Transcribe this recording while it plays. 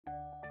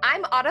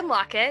I'm Autumn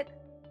Lockett.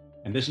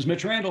 And this is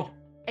Mitch Randall.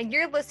 And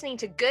you're listening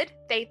to Good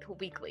Faith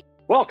Weekly.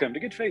 Welcome to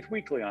Good Faith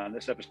Weekly. On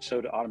this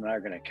episode, Autumn and I are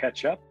going to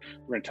catch up.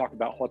 We're going to talk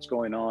about what's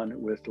going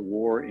on with the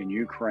war in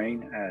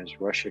Ukraine as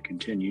Russia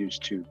continues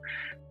to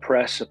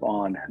press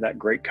upon that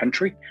great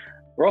country.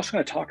 We're also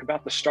going to talk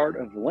about the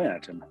start of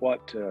Lent and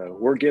what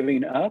we're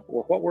giving up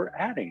or what we're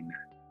adding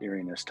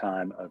during this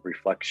time of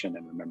reflection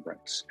and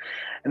remembrance.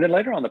 And then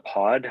later on the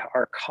pod,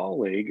 our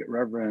colleague,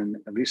 Reverend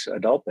Lisa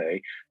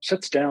Adalpe,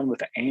 sits down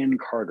with Ann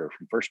Carter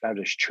from First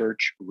Baptist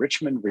Church,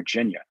 Richmond,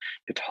 Virginia,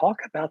 to talk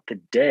about the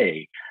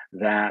day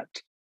that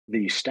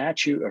the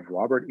statue of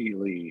Robert E.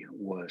 Lee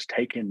was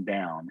taken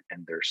down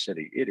in their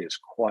city. It is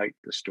quite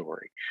the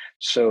story.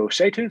 So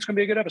stay tuned. It's going to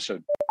be a good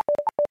episode.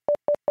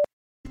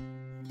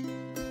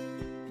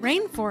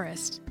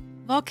 Rainforest,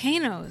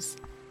 volcanoes,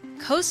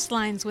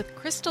 coastlines with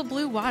crystal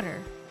blue water,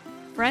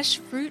 fresh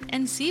fruit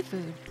and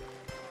seafood.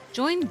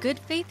 Join Good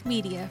Faith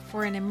Media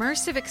for an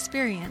immersive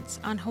experience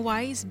on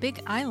Hawaii's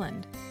Big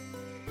Island.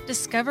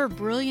 Discover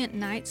brilliant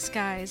night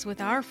skies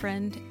with our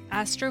friend,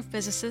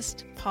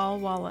 astrophysicist Paul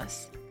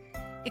Wallace.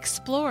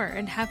 Explore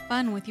and have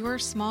fun with your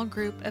small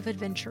group of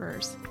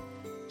adventurers.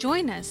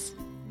 Join us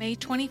May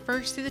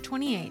 21st through the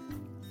 28th.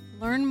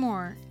 Learn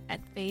more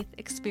at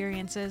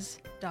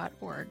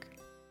faithexperiences.org.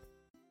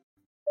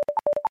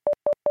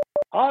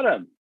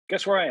 Autumn,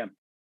 guess where I am?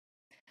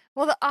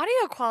 Well, the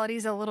audio quality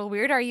is a little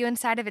weird. Are you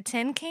inside of a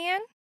tin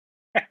can?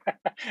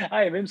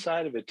 I am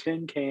inside of a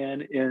tin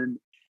can in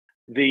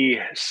the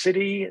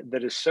city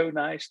that is so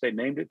nice they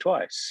named it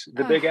twice.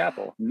 The Big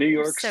Apple, New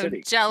York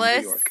City.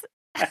 Jealous. New York.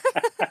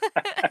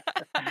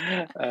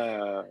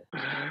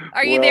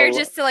 Are you there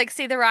just to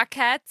see the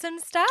Rockettes and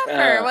stuff,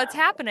 or what's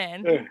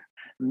happening?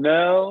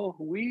 No,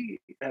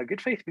 Good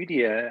Faith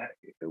Media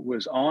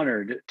was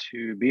honored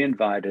to be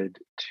invited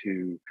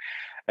to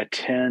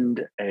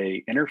attend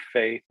a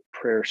interfaith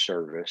prayer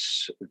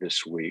service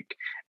this week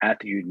at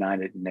the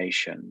United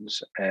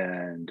Nations,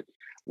 and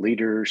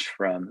leaders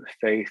from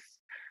faith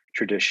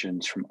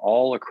traditions from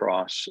all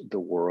across the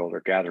world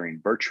are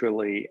gathering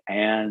virtually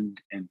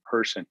and in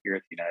person here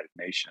at the United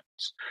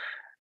Nations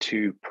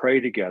to pray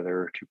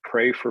together, to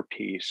pray for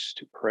peace,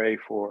 to pray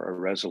for a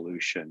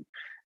resolution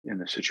in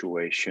the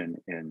situation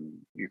in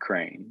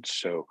Ukraine.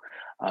 So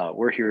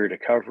we're here to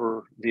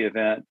cover the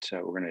event.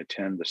 We're going to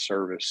attend the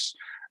service,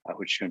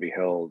 which is going to be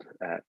held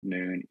at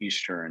noon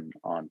Eastern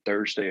on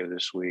Thursday of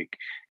this week.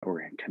 And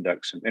we're going to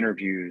conduct some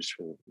interviews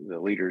with the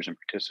leaders and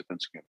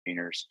participants and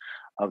conveners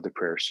of the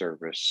prayer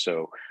service.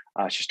 So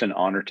it's just an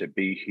honor to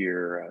be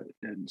here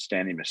and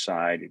standing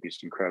beside these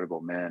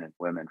incredible men and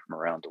women from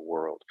around the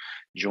world,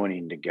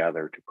 joining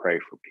together to pray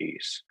for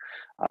peace.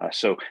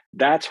 So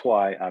that's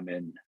why I'm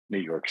in New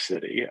York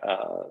City.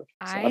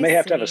 I may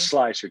have to have a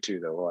slice or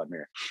two, though, while I'm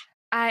here.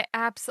 I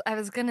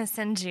was going to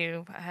send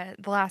you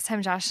the last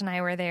time Josh and I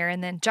were there,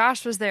 and then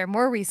Josh was there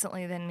more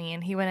recently than me,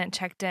 and he went and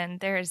checked in.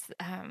 There's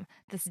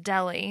this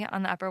deli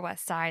on the Upper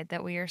West Side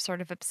that we are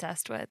sort of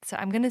obsessed with. So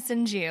I'm going to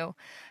send you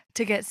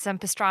to get some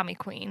pastrami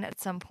queen at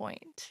some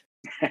point.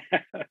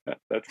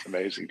 That's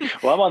amazing.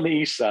 Well, I'm on the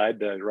east side,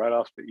 right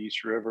off the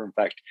East River. In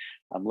fact,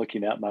 I'm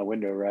looking out my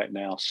window right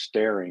now,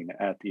 staring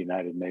at the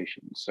United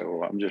Nations.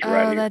 So I'm just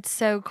right here. Oh, that's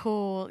so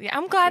cool. Yeah,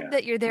 I'm glad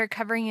that you're there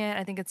covering it.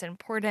 I think it's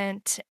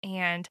important,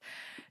 and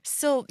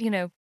still,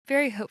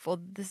 very hopeful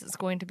this is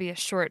going to be a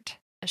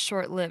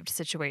short-lived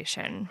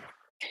situation.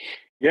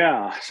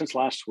 Yeah, since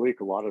last week,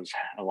 a lot has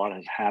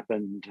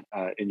happened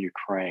in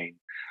Ukraine.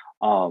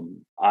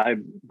 I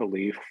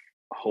believe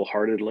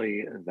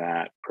wholeheartedly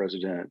that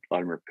President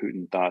Vladimir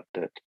Putin thought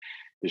that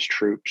his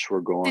troops were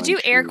going Did you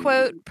air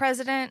quote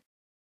president?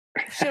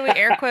 Should we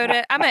air quote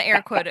it? I'm going to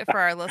air quote it for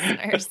our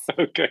listeners.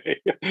 Okay.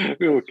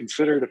 We will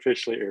consider it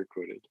officially air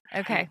quoted.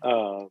 Okay.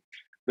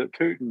 That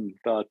Putin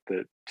thought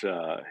that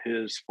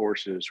his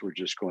forces were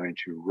just going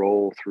to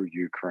roll through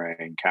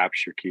Ukraine,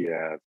 capture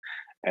Kiev,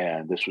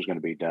 and this was going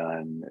to be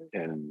done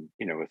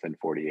within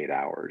 48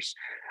 hours.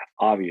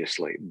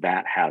 Obviously,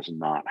 that has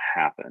not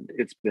happened.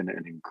 It's been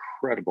an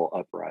incredible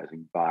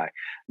uprising by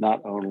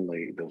not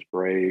only those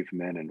brave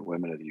men and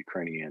women of the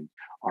Ukrainian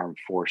armed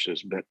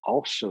forces, but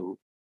also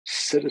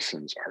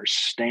citizens are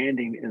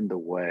standing in the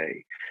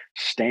way,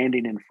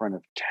 standing in front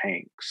of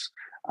tanks,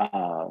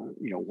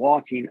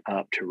 walking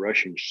up to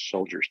Russian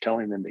soldiers,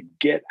 telling them to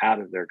get out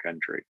of their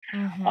country.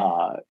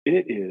 Mm-hmm.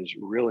 It is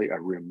really a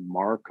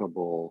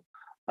remarkable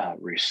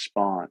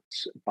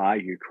response by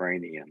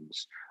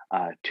Ukrainians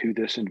to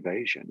this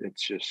invasion.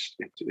 It's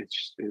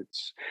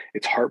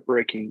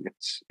heartbreaking.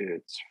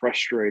 It's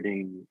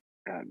frustrating.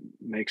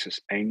 Makes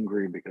us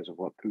angry because of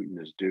what Putin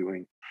is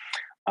doing.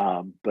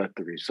 But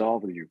the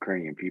resolve of the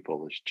Ukrainian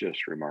people is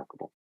just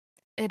remarkable.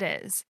 It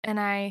is. And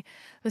I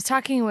was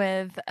talking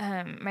with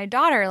my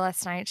daughter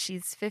last night.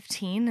 She's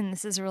 15, and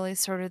this is really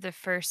sort of the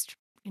first,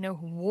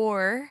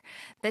 war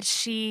that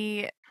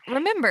she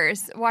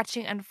remembers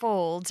watching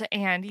unfold,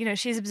 and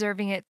she's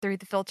observing it through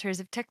the filters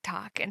of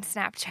TikTok and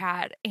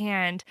Snapchat,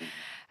 and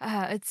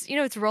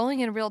it's rolling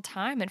in real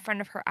time in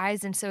front of her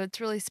eyes, and so it's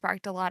really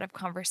sparked a lot of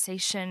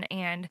conversation.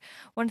 And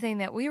one thing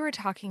that we were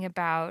talking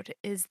about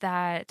is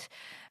that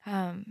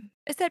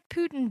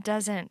Putin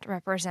doesn't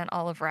represent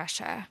all of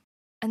Russia,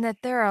 and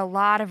that there are a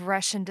lot of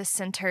Russian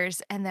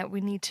dissenters, and that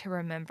we need to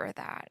remember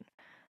that.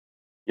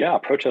 Yeah,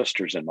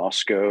 protesters in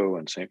Moscow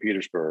and St.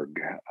 Petersburg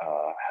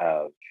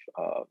have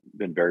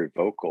been very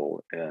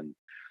vocal in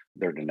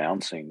their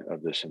denouncing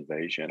of this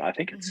invasion. I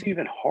think it's Hmm.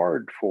 even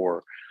hard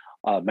for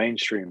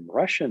mainstream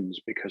Russians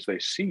because they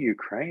see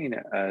Ukraine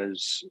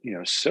as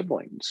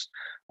siblings.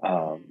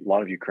 A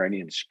lot of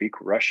Ukrainians speak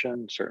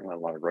Russian. Certainly, a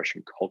lot of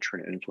Russian culture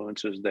and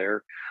influences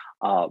there,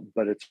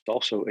 but it's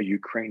also a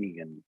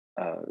Ukrainian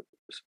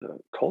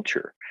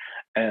culture.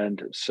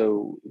 And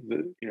so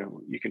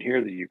you can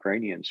hear the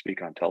Ukrainians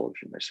speak on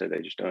television. They say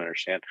they just don't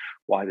understand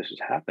why this is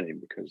happening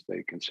because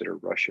they consider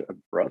Russia a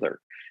brother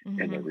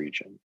in the Hmm.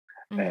 region.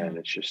 And Hmm.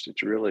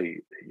 it's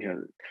really,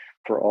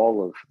 for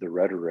all of the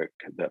rhetoric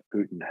that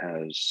Putin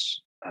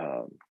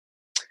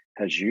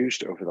has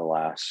used over the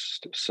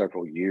last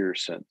several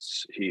years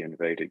since he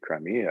invaded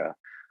Crimea,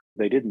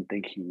 they didn't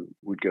think he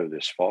would go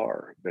this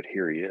far, but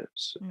here he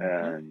is. Hmm.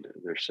 And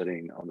they're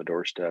sitting on the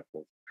doorstep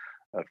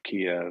of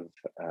Kiev,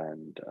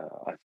 and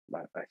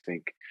I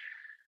think,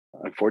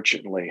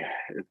 unfortunately,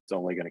 it's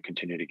only going to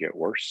continue to get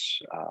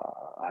worse.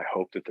 I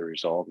hope that the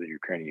resolve of the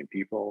Ukrainian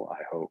people.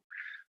 I hope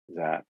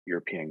that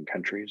European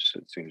countries.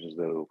 It seems as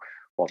though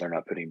while they're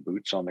not putting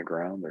boots on the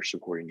ground, they're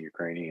supporting the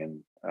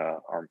Ukrainian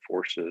armed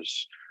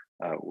forces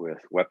with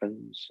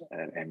weapons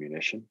and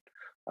ammunition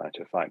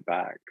to fight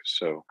back.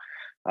 So.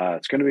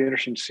 It's going to be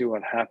interesting to see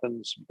what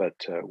happens, but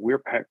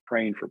we're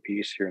praying for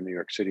peace here in New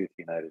York City at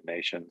the United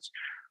Nations.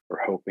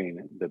 We're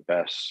hoping the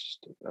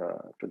best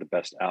for the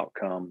best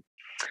outcome,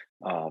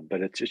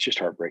 but it's just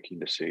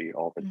heartbreaking to see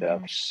all the Hmm.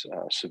 deaths,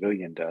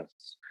 civilian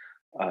deaths,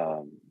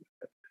 um,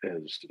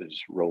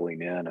 is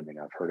rolling in. I mean,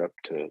 I've heard up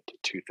to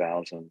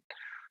 2,000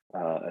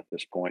 at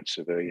this point.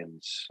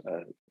 Civilians,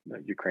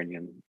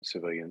 Ukrainian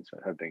civilians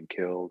have been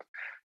killed.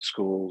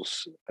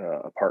 Schools,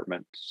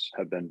 apartments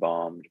have been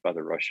bombed by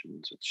the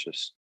Russians. It's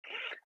just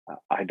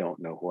I don't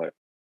know what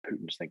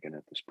Putin's thinking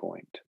at this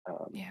point.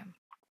 Yeah.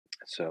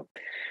 So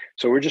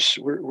so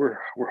we're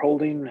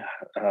holding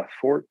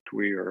fort.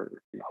 We are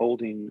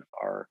holding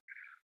our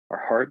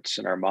hearts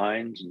and our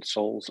minds and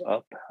souls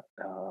up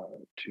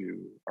to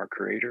our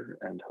Creator,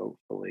 and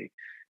hopefully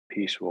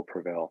peace will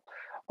prevail.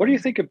 What do you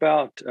think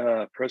about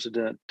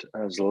President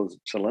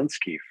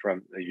Zelensky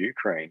from the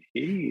Ukraine?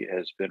 He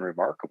has been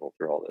remarkable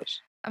through all this.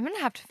 I'm gonna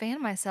have to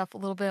fan myself a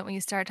little bit when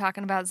you start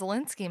talking about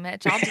Zelensky,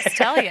 Mitch. I'll just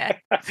tell you.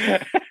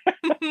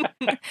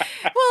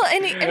 Well,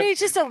 and he's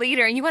just a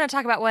leader, and you want to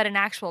talk about what an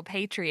actual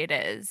patriot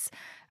is.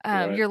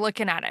 Right. You're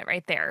looking at it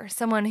right there.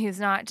 Someone who's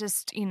not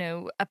just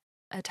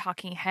a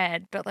talking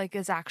head, but like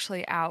is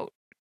actually out,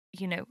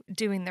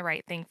 doing the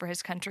right thing for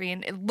his country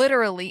and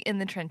literally in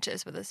the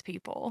trenches with his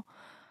people.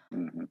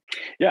 Mhm.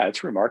 Yeah,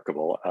 it's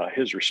remarkable.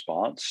 His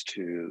response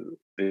to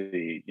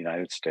the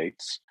United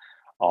States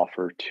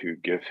offer to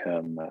give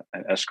him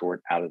an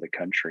escort out of the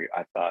country,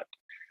 I thought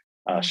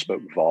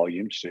spoke Hmm.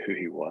 volumes to who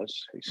he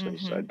was. He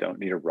says, I Hmm. don't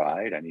need a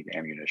ride, I need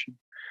ammunition.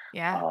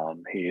 Yeah.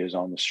 He is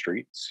on the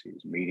streets.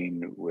 He's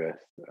meeting with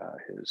uh,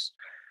 his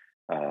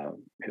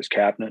his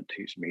cabinet.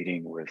 He's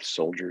meeting with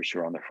soldiers who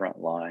are on the front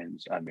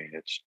lines. I mean,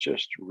 it's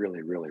just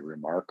really, really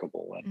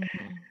remarkable. And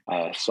Hmm.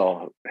 I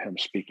saw him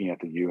speaking at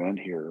the UN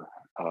here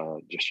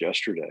just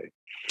yesterday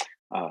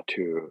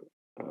to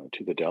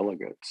the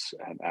delegates,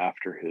 and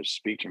after his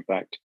speech, in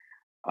fact,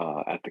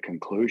 at the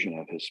conclusion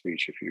of his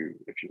speech, if you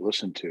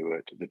listen to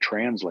it, the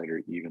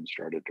translator even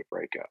started to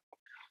break up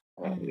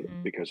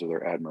Hmm. because of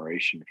their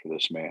admiration for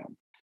this man.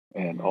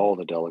 And Hmm. all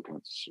the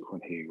delegates,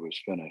 when he was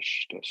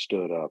finished,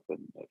 stood up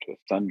and to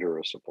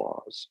thunderous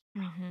applause.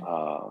 Hmm.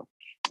 Uh,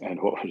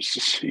 and what was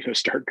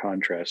stark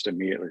contrast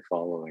immediately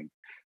following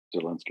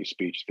Zelensky's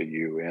speech to the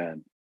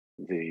UN,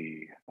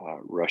 the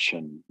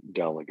Russian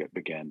delegate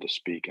began to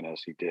speak, and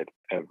as he did,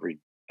 every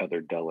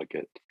other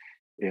delegate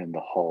in the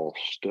hall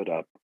stood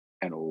up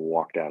and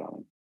walked out on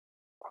him.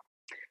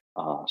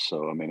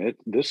 So I mean,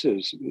 this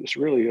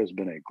really has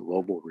been a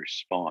global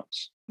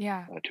response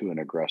Yeah. to an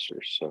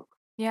aggressor. So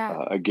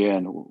Yeah.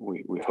 again,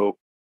 we hope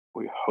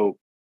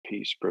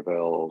peace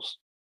prevails.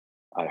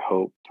 I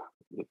hope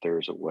that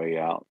there's a way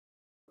out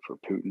for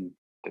Putin,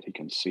 that he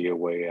can see a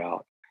way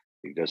out.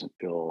 He doesn't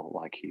feel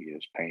like he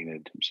has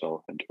painted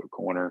himself into a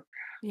corner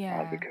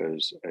Yeah.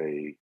 because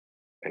a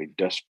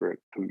desperate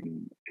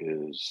Putin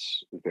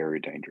is very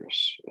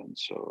dangerous, and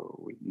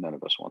so none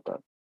of us want that.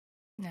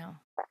 No.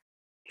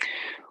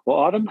 Well,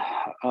 Autumn,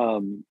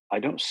 I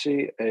don't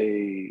see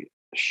a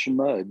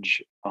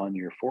smudge on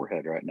your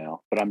forehead right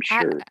now, but I'm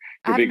I sure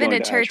I you'll be haven't been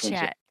going to to Ash church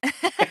Wednesday.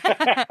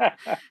 yet.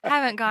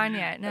 Haven't gone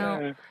yet,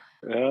 no.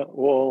 Uh,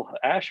 well,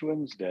 Ash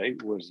Wednesday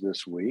was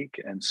this week,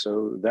 and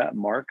so that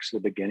marks the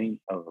beginning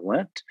of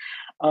Lent.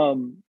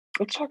 Um,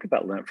 let's talk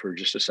about Lent for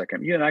just a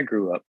second. You and I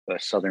grew up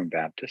Southern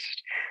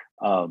Baptist.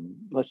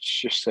 Let's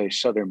just say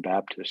Southern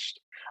Baptist.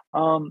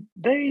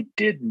 They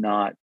did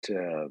not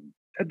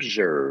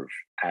observe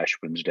Ash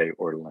Wednesday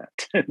or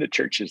Lent in the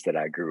churches that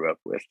I grew up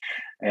with.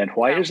 And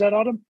why No. is that,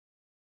 Autumn?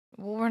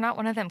 Well, we're not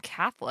one of them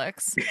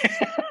Catholics.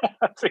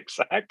 That's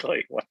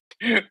exactly what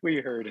we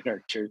heard in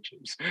our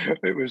churches.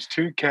 It was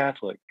too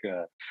Catholic.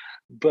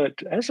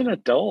 But as an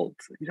adult,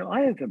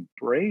 I have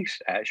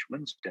embraced Ash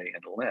Wednesday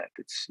and Lent.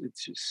 It's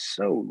just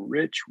so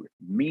rich with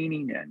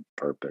meaning and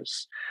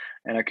purpose.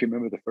 And I can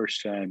remember the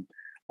first time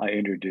I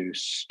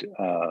introduced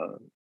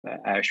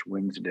Ash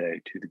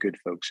Wednesday to the good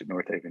folks at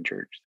North Haven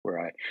Church, where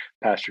I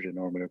pastored in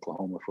Norman,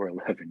 Oklahoma for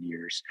 11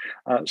 years.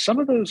 Some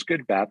of those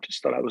good Baptists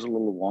thought I was a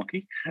little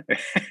wonky,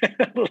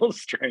 a little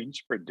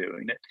strange for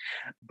doing it,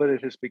 but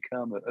it has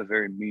become a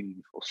very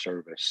meaningful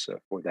service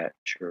for that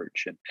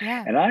church.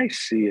 Yeah. And I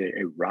see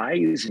a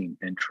rising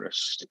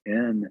interest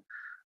in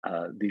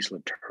these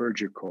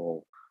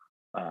liturgical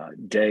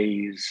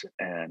days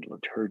and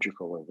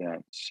liturgical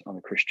events on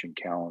the Christian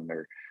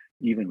calendar,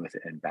 even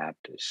within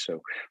Baptists.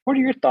 So, what are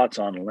your thoughts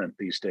on Lent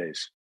these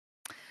days?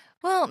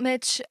 Well,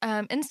 Mitch,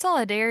 in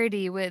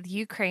solidarity with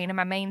Ukraine and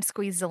my main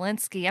squeeze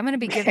Zelensky, I'm going to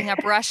be giving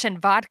up Russian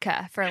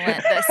vodka for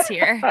Lent this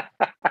year.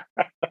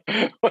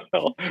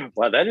 Well,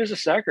 wow, that is a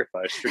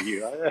sacrifice for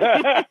you.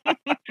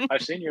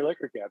 I've seen your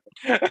liquor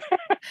cabinet.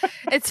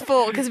 It's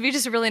full because we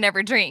just really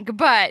never drink.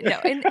 But no,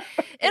 in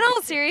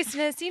all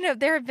seriousness,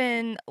 there have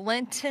been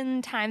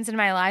Lenten times in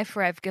my life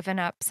where I've given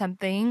up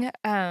something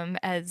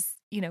as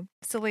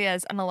silly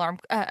as an alarm,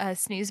 a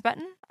snooze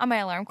button on my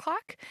alarm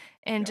clock,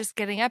 and Yeah. just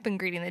getting up and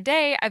greeting the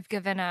day. I've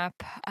given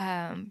up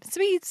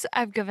sweets.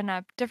 I've given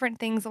up different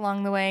things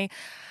along the way.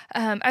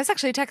 I was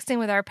actually texting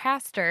with our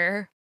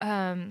pastor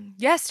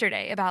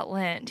yesterday about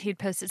Lent. He'd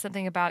posted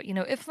something about,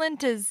 if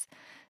Lent is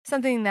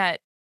something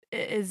that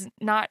is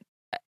not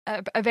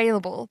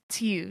available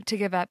to you to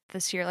give up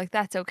this year, like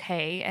that's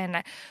okay.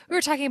 And we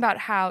were talking about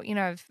how,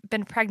 I've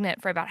been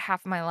pregnant for about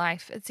half of my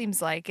life, it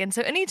seems like. And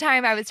so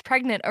anytime I was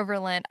pregnant over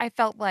Lent, I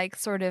felt like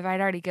sort of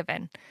I'd already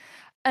given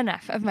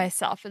enough of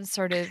myself and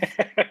sort of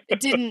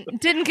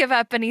didn't give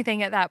up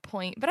anything at that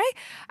point. But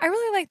I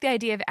really like the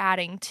idea of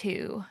adding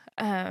to.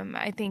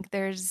 I think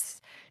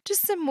there's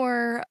just some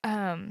more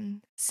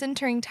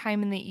centering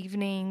time in the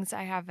evenings.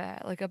 I have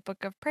a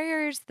book of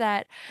prayers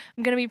that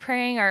I'm going to be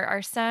praying.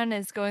 Our son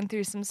is going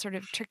through some sort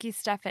of tricky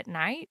stuff at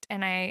night,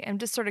 and I am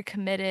just sort of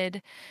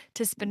committed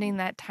to spending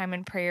that time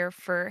in prayer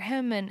for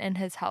him and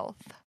his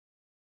health.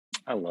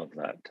 I love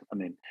that. I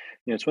mean,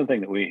 it's one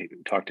thing that we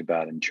talked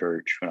about in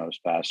church when I was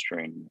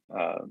pastoring,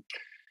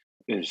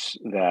 is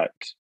that,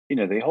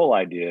 the whole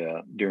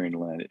idea during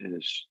Lent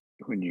is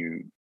when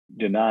you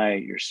deny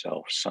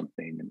yourself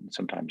something, and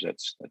sometimes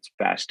that's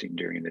fasting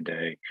during the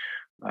day.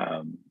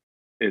 Um,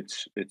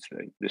 this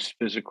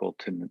physical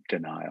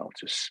denial,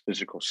 just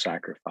physical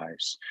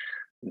sacrifice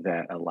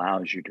that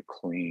allows you to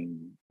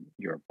clean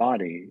your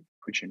body,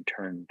 which in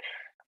turn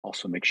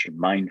also makes you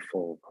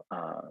mindful.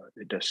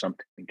 It does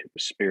something to the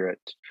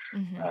spirit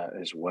Hmm.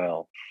 as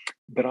well.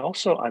 But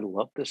also, I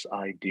love this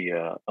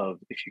idea of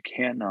if you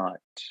cannot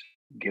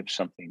give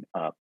something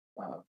up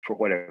for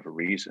whatever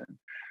reason,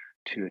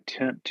 to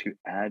attempt to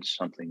add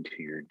something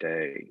to your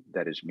day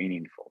that is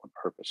meaningful and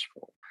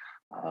purposeful.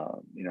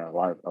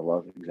 I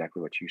love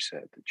exactly what you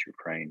said, that you're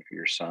praying for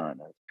your son.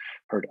 I've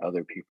heard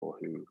other people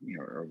who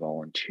are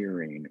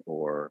volunteering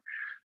or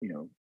you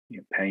know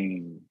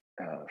paying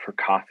for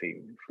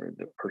coffee for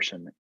the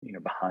person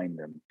behind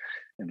them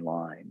in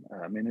line.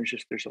 I mean,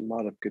 there's a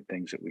lot of good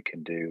things that we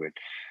can do. And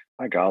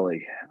by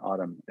golly,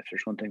 Autumn, if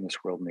there's one thing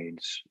this world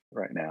needs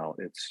right now,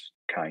 it's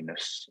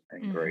kindness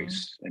and Hmm.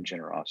 grace and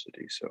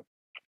generosity.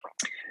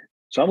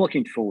 So I'm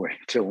looking forward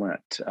to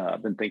Lent.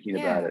 I've been thinking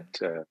about Yeah.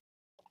 it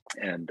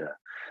and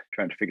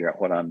trying to figure out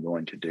what I'm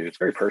going to do. It's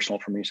very personal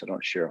for me, so I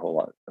don't share a whole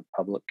lot in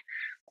public.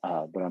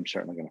 But I'm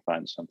certainly going to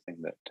find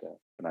something that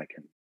I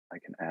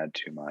can add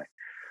to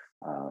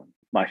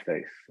my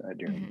faith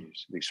during Hmm.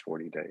 these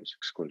 40 days,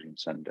 excluding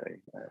Sunday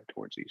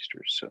towards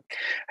Easter. So,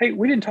 hey,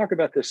 we didn't talk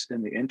about this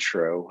in the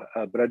intro,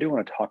 but I do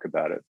want to talk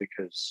about it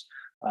because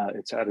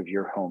it's out of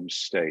your home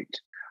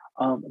state.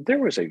 There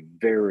was a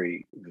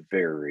very,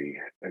 very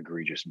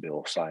egregious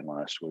bill signed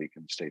last week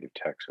in the state of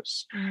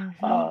Texas Hmm.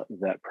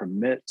 that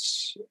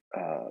permits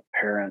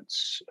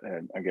parents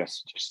and I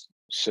guess just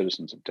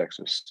citizens of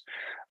Texas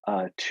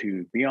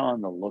to be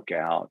on the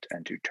lookout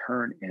and to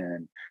turn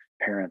in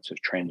parents of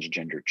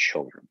transgender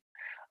children.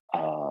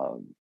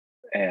 Um,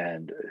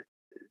 and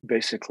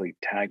basically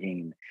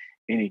tagging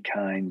any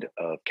kind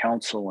of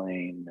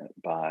counseling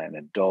by an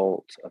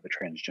adult of a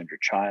transgender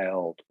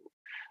child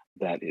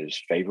that is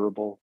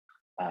favorable,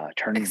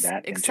 turning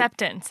that into,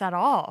 Acceptance at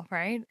all,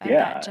 right? Of that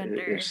yeah,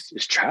 gender.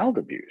 is child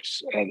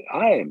abuse. And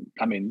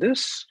I mean,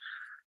 this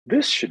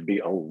should be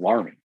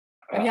alarming.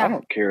 I Yeah.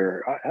 don't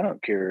care. I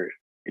don't care.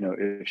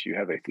 If you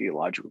have a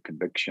theological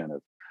conviction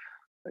of,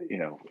 you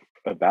know,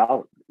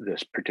 about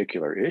this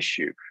particular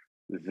issue.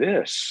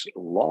 This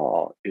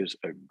law is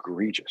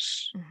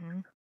egregious,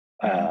 Hmm.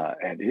 Hmm.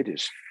 and it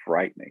is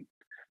frightening.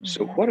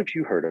 So Mhm. what have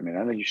you heard? I mean,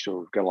 I know you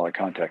still got a lot of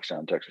contacts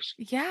down in Texas.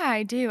 Yeah,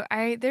 I do.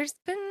 There's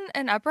been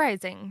an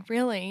uprising,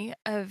 really,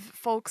 of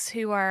folks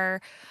who are,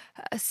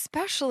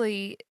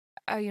 especially,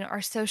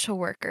 our social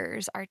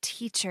workers, our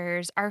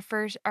teachers, our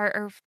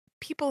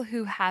people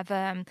who have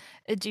a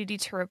duty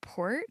to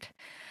report.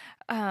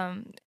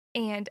 Um,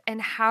 and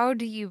how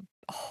do you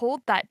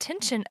hold that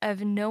tension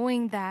of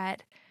knowing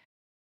that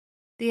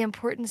the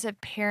importance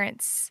of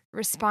parents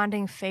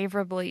responding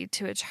favorably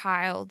to a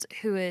child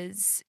who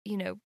is,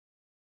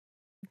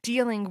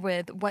 dealing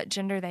with what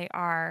gender they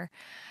are,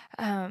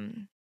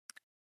 um,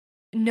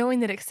 knowing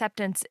that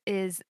acceptance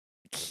is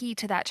key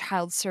to that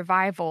child's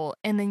survival,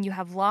 and then you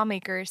have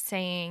lawmakers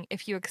saying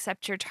if you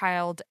accept your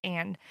child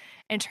and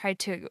try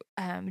to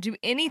do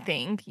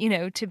anything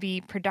to be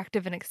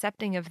productive and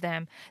accepting of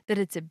them, that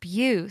it's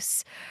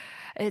abuse.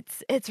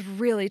 It's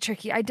really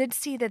tricky. I did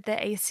see that the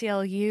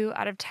ACLU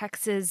out of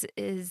Texas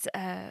is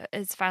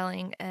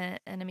filing an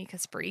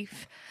amicus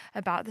brief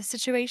about the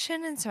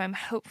situation, and so I'm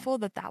hopeful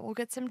that that will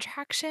get some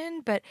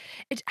traction. But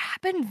it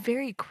happened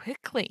very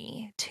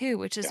quickly too,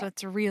 which is Yeah,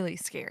 what's really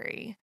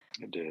scary.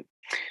 it did.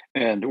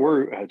 And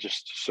we're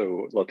just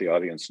so let the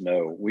audience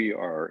know, we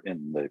are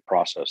in the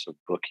process of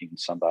booking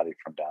somebody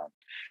from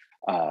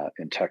down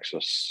in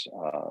Texas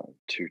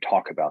to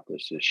talk about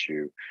this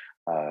issue.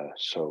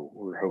 So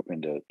we're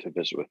hoping to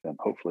visit with them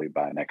hopefully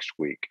by next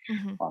week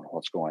Hmm. on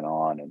what's going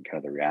on and kind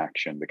of the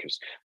reaction, because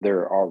there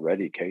are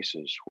already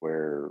cases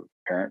where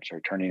parents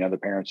are turning other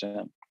parents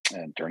in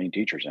and turning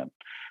teachers in.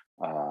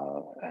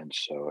 And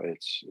so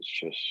it's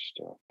just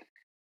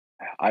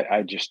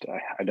I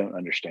don't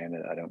understand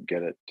it. I don't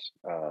get it.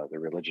 The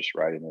religious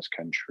right in this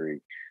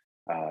country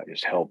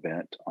is hell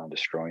bent on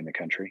destroying the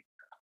country.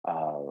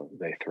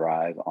 They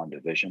thrive on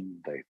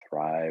division. They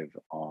thrive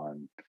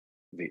on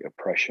the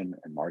oppression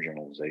and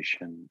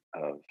marginalization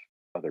of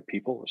other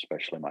people,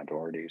 especially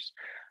minorities.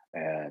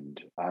 And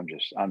I'm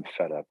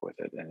fed up with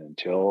it. And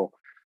until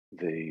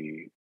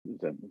the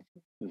the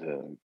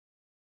the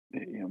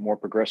more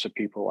progressive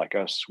people like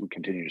us, we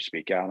continue to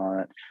speak out on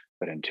it.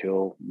 But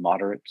until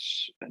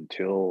moderates,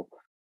 until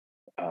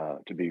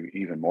to be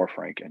even more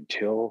frank,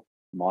 until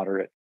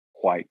moderate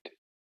white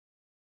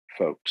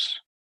folks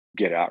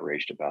get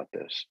outraged about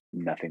this,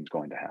 nothing's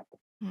going to happen.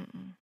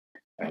 Mm-mm.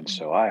 And Mm-mm.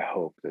 so I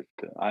hope that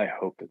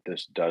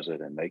this does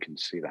it, and they can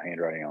see the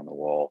handwriting on the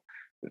wall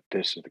that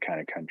this is the kind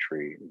of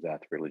country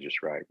that the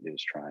religious right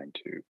is trying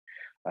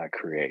to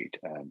create.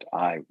 And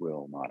I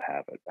will not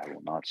have it. I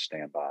will not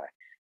stand by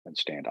and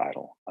stand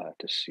idle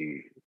to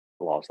see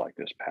laws like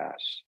this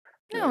pass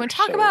that No, are and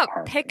talk so about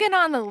harmful. picking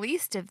on the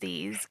least of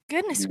these.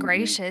 Goodness Hmm.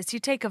 gracious, you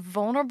take a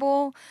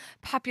vulnerable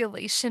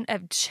population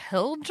of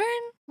children?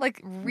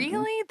 Like Hmm.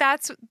 really?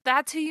 That's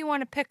who you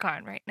want to pick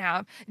on right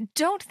now.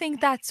 Don't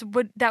think that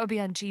would be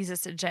on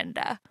Jesus'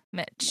 agenda,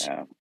 Mitch.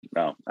 No,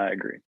 no, I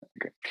agree.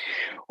 Okay.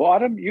 Well,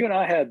 Autumn, you and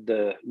I had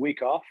the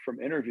week off from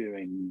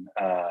interviewing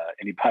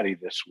anybody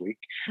this week.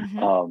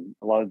 Mhm.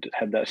 A lot of it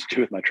had that to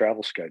do with my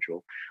travel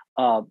schedule.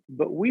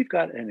 But we've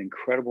got an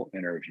incredible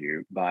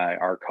interview by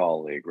our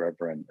colleague,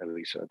 Reverend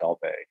Elisa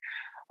Adalpe.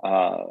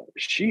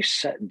 She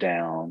sat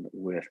down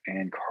with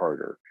Ann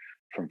Carter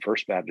from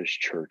First Baptist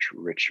Church,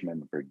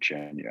 Richmond,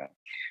 Virginia.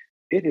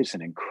 It is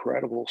an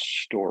incredible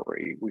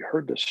story. We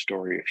heard this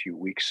story a few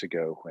weeks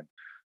ago when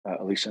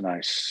Elisa and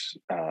I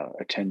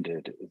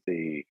attended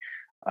the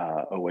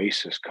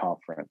Oasis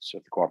conference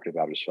of the Cooperative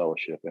Baptist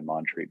Fellowship in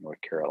Montreat,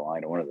 North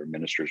Carolina. One of their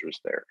ministers was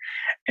there.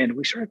 And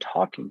we started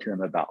talking to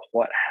them about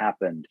what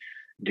happened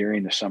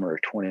during the summer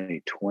of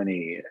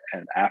 2020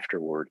 and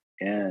afterward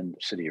in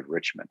the city of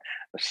Richmond,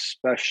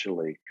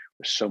 especially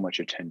with so much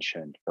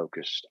attention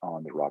focused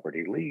on the Robert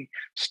E. Lee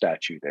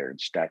statue there in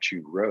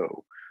Statue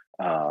Row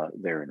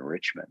there in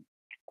Richmond.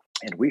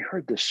 And we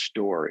heard this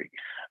story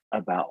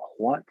about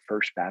what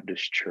First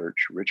Baptist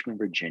Church, Richmond,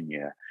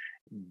 Virginia,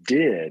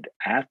 did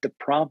at the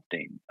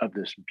prompting of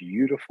this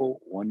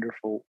beautiful,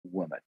 wonderful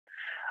woman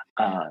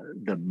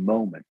Mm. the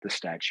moment the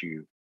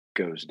statue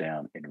goes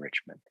down in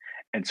Richmond.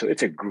 And so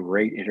it's a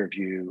great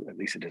interview.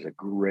 Lisa does a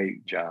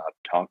great job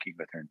talking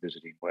with her and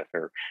visiting with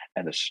her.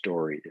 And the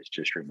story is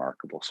just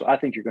remarkable. So I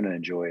think you're going to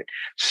enjoy it.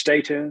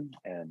 Stay tuned,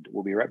 and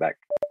we'll be right back.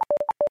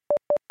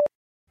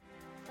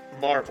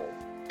 Marvel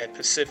at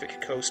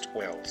Pacific Coast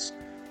Wells.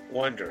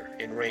 Wonder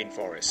in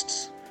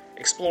rainforests.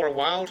 Explore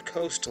wild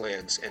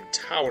coastlands and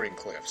towering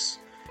cliffs.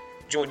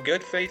 Join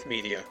Good Faith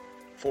Media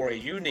for a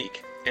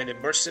unique and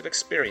immersive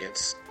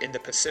experience in the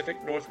Pacific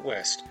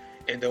Northwest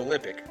and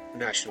Olympic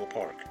National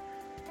Park.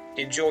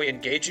 Enjoy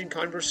engaging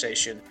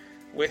conversation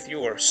with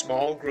your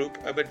small group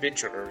of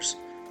adventurers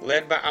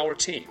led by our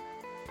team,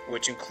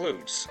 which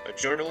includes a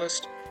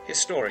journalist,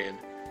 historian,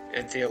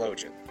 and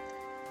theologian.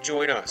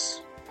 Join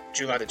us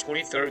July the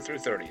 23rd through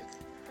 30th.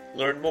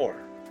 Learn more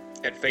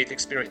at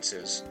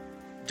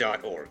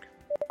faithexperiences.org.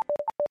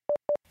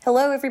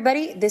 Hello,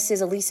 everybody. This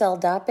is Elisa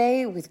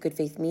Aldape with Good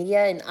Faith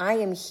Media, and I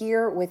am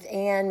here with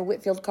Ann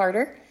Whitfield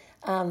Carter.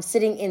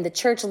 sitting in the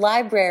church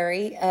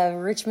library of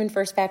Richmond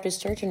First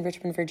Baptist Church in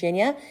Richmond,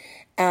 Virginia.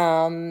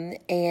 We're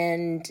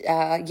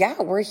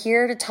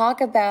here to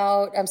talk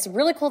about some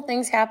really cool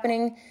things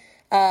happening,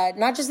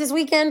 not just this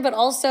weekend, but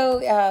also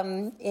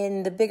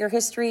in the bigger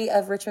history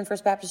of Richmond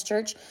First Baptist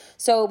Church.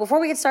 So before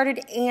we get started,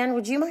 Anne,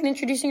 would you mind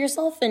introducing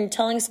yourself and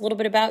telling us a little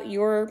bit about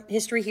your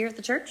history here at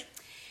the church?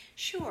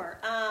 Sure.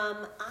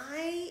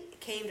 I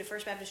came to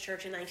First Baptist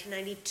Church in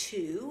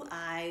 1992.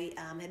 I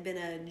had been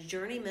a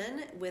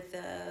journeyman with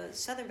the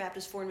Southern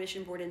Baptist Foreign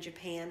Mission Board in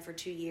Japan for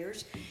 2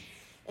 years,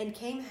 and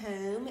came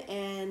home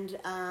and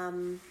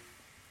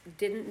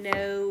didn't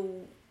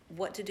know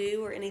what to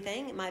do or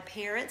anything. My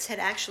parents had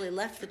actually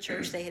left the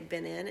church they had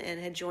been in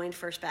and had joined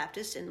First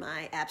Baptist in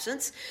my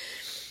absence.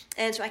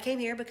 And so I came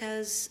here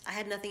because I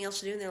had nothing else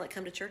to do, and they're like,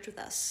 come to church with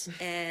us.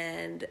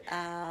 And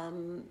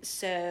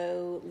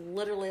so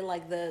literally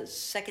like the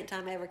second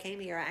time I ever came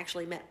here, I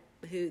actually met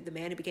the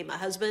man who became my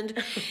husband.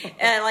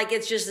 And like,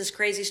 it's just this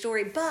crazy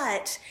story.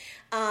 But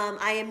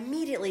I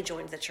immediately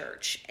joined the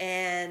church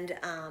and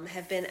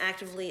have been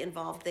actively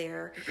involved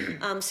there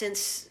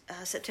since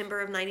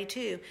September of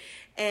 92.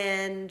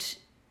 And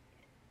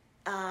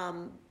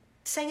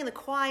sang in the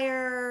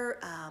choir,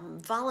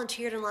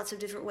 volunteered in lots of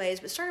different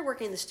ways, but started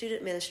working in the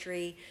student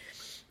ministry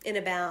in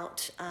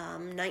about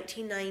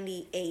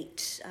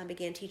 1998. I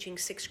began teaching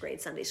 6th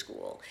grade Sunday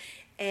school,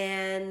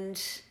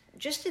 and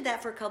just did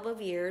that for a couple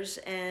of years.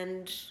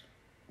 And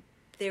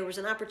there was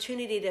an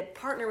opportunity to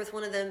partner with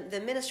one of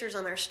the ministers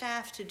on our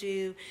staff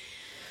to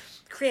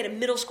create a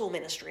middle school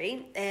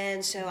ministry,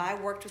 and so I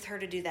worked with her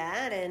to do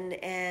that,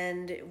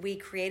 and we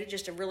created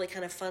just a really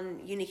kind of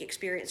fun, unique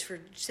experience for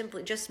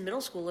simply just middle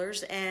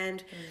schoolers.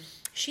 And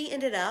she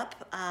ended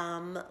up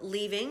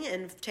leaving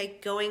and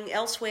going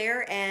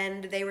elsewhere,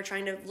 and they were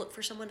trying to look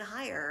for someone to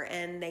hire,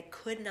 and they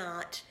could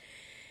not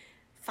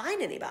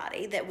find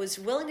anybody that was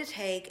willing to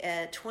take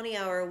a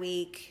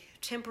 20-hour-a-week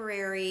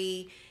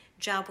temporary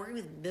job working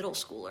with middle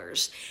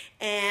schoolers.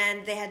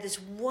 And they had this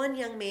one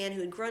young man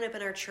who had grown up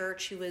in our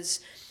church who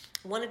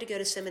wanted to go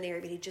to seminary,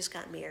 but he just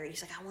got married.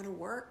 He's like, I want to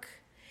work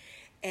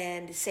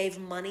and save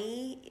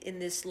money in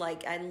this,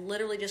 like, I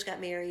literally just got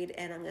married,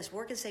 and I'm going to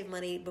work and save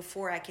money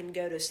before I can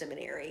go to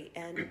seminary.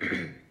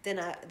 And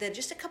then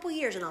just a couple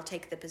years and I'll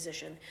take the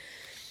position.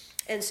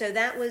 And so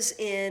that was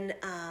in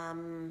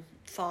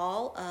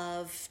fall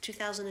of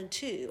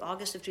 2002,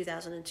 August of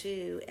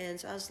 2002. And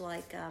so I was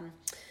like,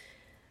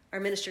 our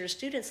minister to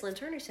students, Lynn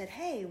Turner, said,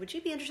 hey, would you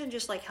be interested in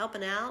just like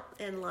helping out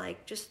and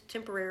like just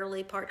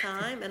temporarily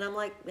part-time? And I'm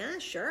like, yeah,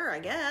 sure, I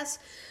guess.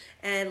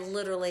 And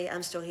literally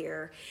I'm still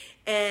here.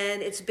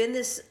 And it's been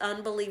this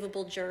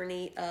unbelievable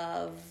journey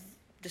of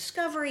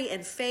discovery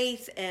and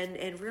faith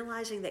and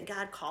realizing that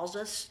God calls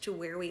us to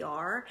where we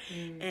are,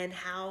 and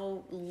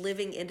how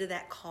living into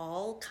that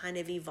call kind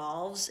of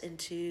evolves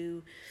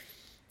into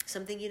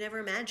something you never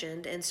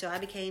imagined. And so I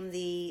became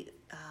the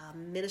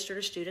minister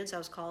to students. I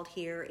was called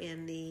here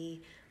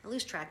I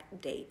lose track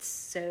of dates.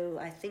 So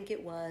I think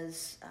it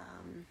was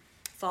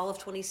fall of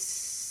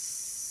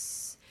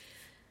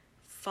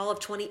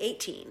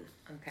 2018.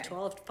 Okay.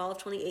 Fall of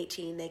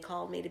 2018, they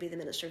called me to be the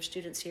minister of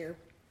students here.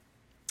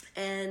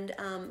 And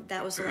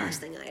that was the last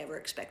thing I ever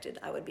expected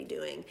I would be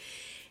doing.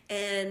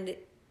 And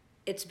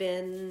it's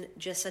been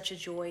just such a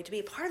joy to be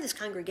a part of this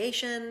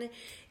congregation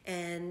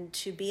and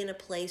to be in a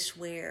place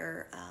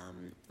where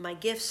my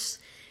gifts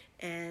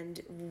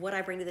and what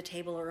I bring to the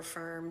table are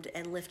affirmed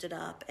and lifted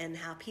up, and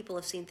how people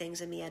have seen things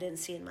in me I didn't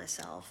see in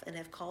myself, and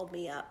have called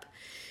me up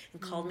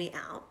and called me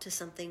out to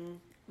something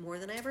more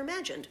than I ever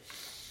imagined.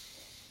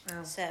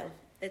 Wow. So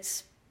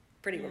it's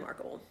pretty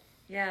remarkable.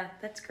 Yeah,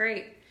 that's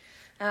great.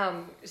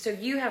 So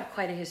you have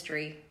quite a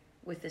history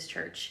with this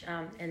church,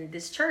 and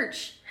this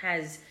church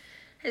has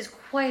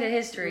quite a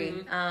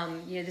history.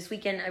 This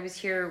weekend I was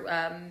here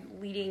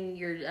leading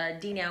your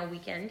D-Now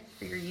weekend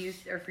for your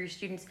youth or for your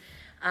students.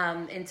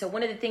 And so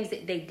one of the things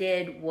that they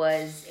did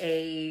was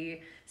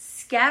a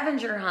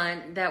scavenger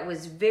hunt that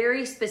was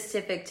very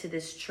specific to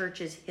this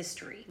church's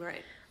history.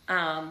 Right.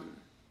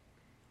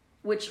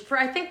 Which for,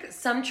 I think,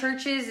 some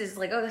churches is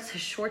like, oh, that's a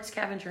short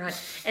scavenger hunt.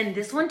 And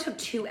this one took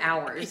 2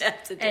 hours.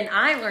 Yes, and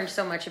I learned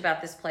so much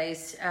about this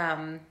place.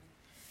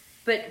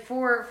 But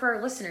for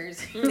our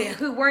listeners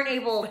who weren't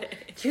able,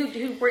 who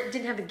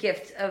didn't have the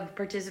gift of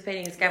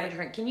participating in scavenger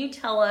hunt, can you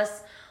tell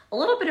us a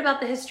little bit about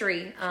the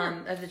history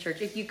of the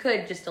church, if you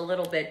could, just a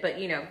little bit, but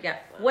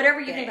whatever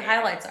you think the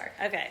highlights are.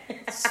 Okay,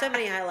 so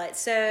many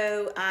highlights.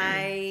 So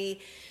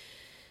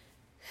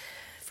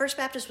First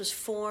Baptist was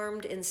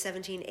formed in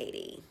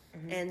 1780,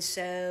 and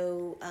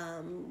so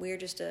we're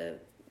just a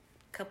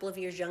couple of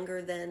years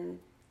younger than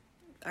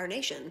our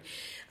nation.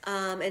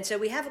 And so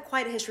we have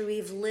quite a history.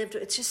 We've lived,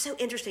 it's just so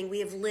interesting.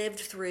 We have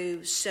lived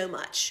through so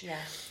much. Yeah.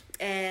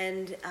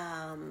 And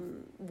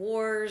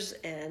wars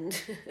and,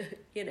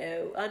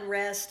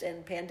 unrest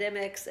and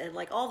pandemics and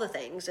like all the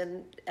things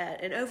and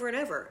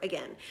over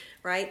again,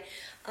 right?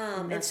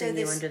 And so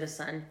new under the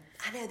sun.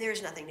 I know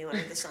there's nothing new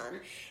under the sun.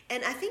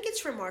 And I think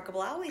it's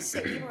remarkable. I always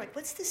say, people are like,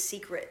 what's the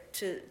secret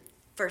to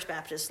First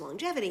Baptist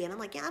longevity. And I'm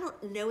like, yeah, I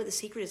don't know what the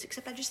secret is,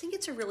 except I just think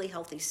it's a really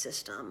healthy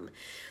system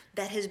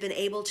that has been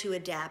able to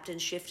adapt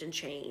and shift and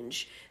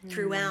change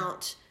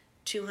throughout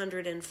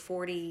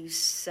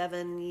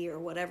 247 year,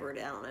 whatever, I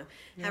don't know,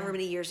 however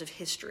many years of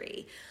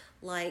history.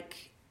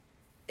 Like,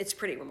 it's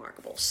pretty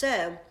remarkable.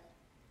 So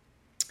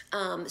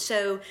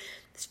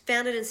it's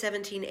founded in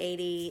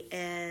 1780,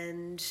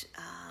 and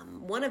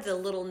one of the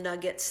little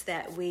nuggets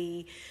that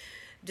we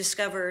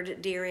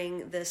discovered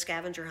during the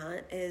scavenger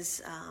hunt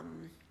is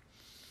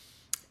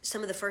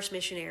some of the first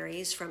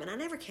missionaries from, and I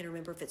never can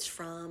remember if it's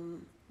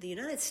from the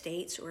United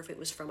States or if it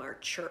was from our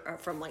church, or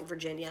from like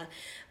Virginia,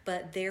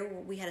 but there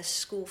we had a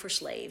school for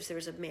slaves. There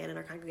was a man in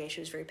our congregation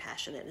who was very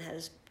passionate and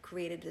has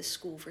created this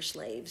school for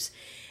slaves,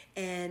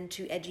 and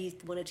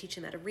want to teach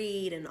them how to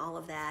read and all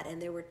of that.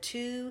 And there were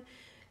two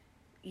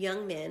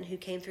young men who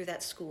came through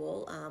that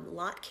school,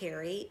 Lot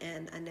Carey,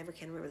 and I never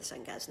can remember the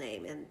second guy's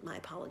name, and my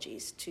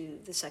apologies to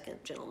the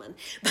second gentleman,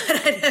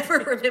 but I never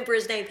remember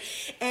his name.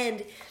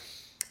 And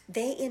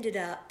they ended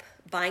up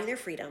buying their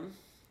freedom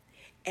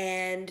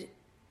and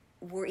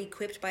were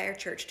equipped by our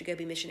church to go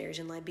be missionaries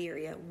in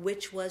Liberia,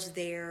 which was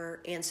their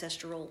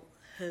ancestral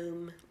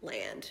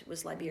homeland,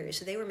 was Liberia.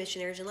 So they were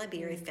missionaries in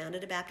Liberia,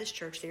 founded a Baptist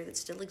church there that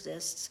still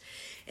exists,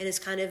 and is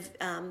kind of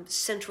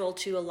central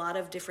to a lot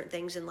of different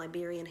things in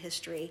Liberian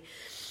history.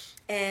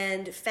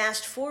 And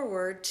fast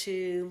forward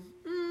to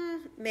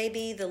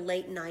maybe the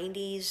late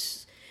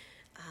 90s,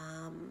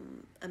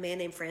 a man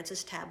named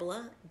Francis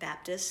Tabla,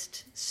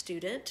 Baptist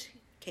student,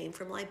 came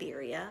from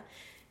Liberia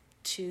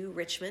to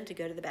Richmond to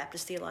go to the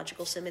Baptist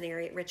Theological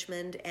Seminary at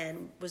Richmond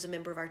and was a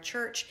member of our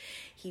church.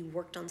 He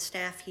worked on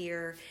staff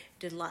here,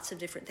 did lots of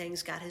different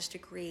things, got his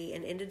degree,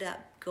 and ended up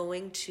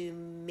going to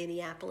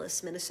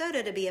Minneapolis,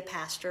 Minnesota to be a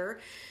pastor.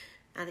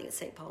 I think it's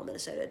St. Paul,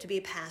 Minnesota, to be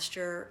a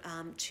pastor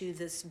to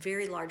this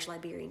very large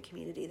Liberian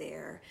community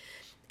there.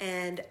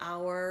 And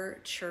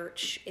our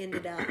church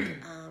ended up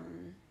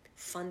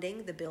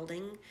funding the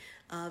building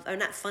of, or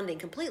not funding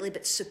completely,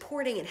 but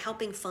supporting and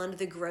helping fund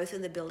the growth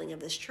in the building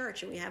of this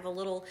church. And we have a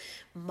little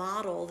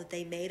model that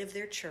they made of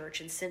their church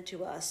and sent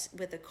to us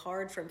with a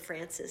card from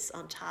Francis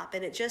on top.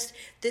 And it just,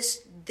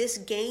 this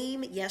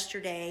game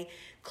yesterday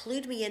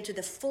clued me into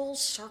the full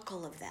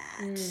circle of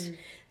that.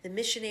 The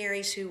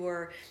missionaries who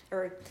were,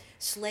 or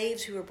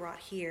slaves who were brought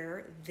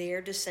here, their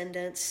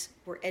descendants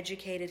were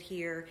educated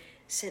here,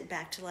 sent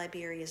back to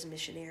Liberia as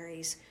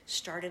missionaries,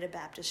 started a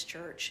Baptist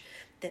church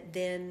that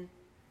then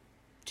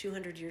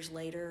 200 years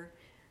later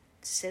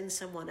sends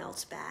someone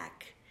else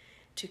back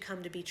to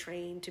come to be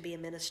trained to be a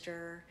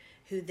minister,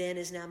 who then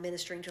is now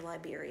ministering to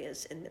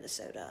Liberians in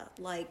Minnesota.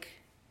 Like,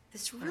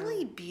 it's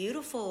really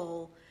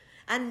beautiful.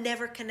 I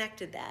never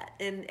connected that,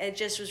 and it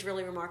just was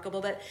really remarkable.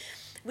 But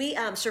we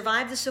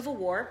survived the Civil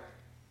War,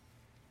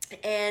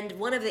 and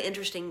one of the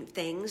interesting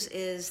things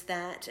is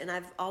that, and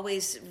I've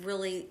always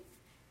really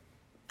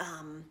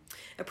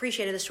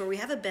appreciated the story. We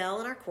have a bell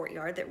in our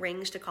courtyard that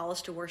rings to call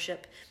us to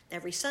worship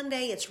every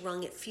Sunday. It's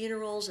rung at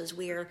funerals as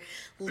we are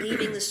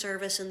leaving the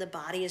service and the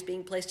body is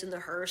being placed in the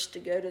hearse to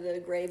go to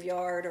the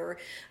graveyard, or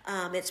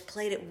it's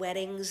played at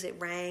weddings. It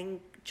rang,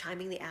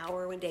 chiming the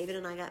hour when David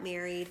and I got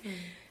married.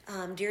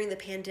 During the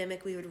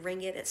pandemic, we would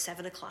ring it at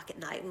 7 o'clock at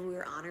night when we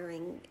were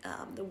honoring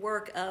the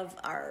work of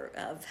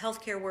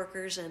healthcare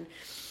workers, and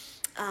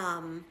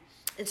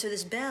so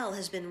this bell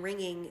has been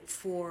ringing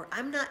for,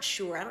 I'm not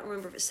sure, I don't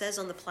remember if it says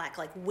on the plaque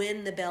like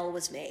when the bell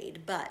was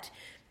made, but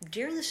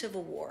during the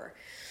Civil War,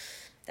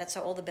 that's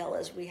how old the bell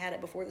is. We had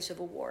it before the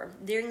Civil War.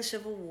 During the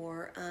Civil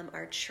War,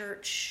 our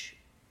church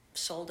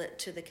sold it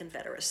to the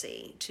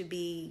Confederacy to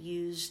be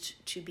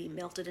used to be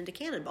melted into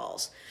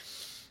cannonballs.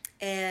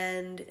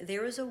 And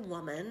there was a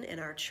woman in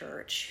our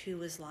church who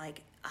was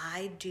like,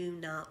 I do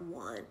not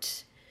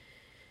want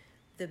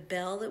the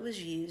bell that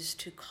was used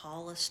to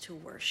call us to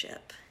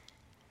worship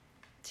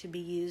to be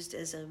used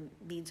as a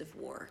means of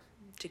war,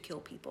 to kill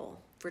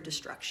people for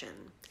destruction.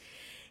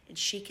 And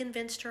she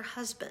convinced her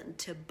husband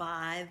to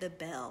buy the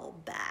bell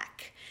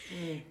back.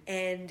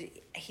 And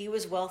he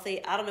was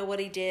wealthy. I don't know what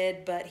he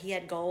did, but he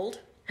had gold.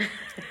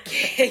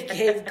 He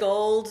gave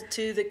gold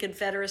to the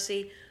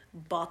Confederacy,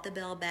 bought the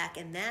bell back,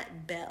 and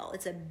that bell,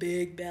 it's a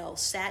big bell,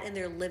 sat in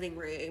their living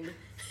room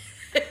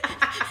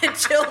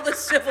until the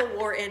Civil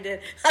War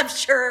ended. I'm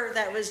sure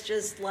that was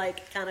just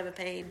like kind of a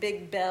pain.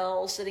 Big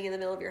bell sitting in the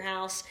middle of your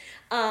house.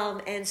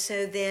 And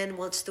so then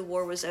once the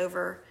war was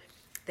over,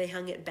 they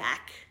hung it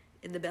back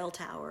in the bell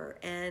tower.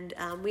 And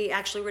we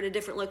actually were at a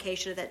different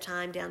location at that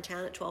time,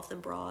 downtown at 12th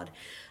and Broad.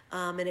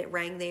 And it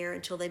rang there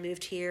until they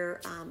moved here,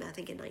 I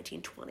think in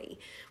 1920.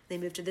 They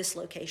moved to this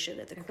location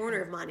at the corner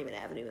of Monument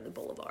Avenue and the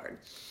Boulevard.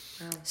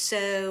 Wow.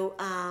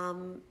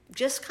 So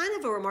just kind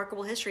of a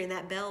remarkable history. And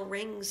that bell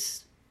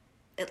rings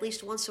at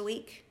least once a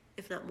week,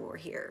 if not more,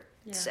 here.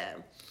 Yeah. So,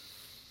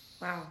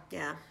 wow.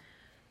 Yeah.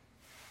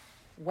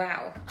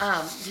 Wow.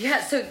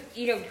 Yeah. So,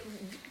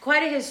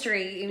 quite a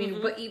history. I mean,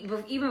 but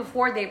even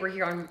before they were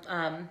here on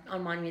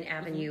Monument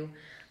Avenue,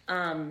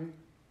 and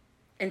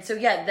And so,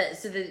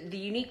 the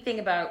unique thing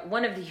about,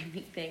 one of the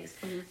unique things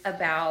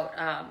about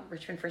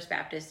Richmond First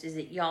Baptist is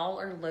that y'all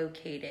are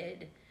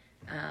located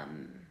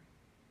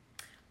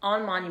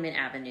on Monument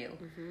Avenue,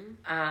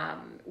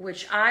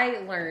 which I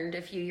learned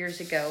a few years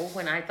ago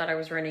when I thought I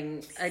was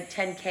running a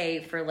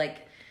 10K for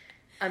like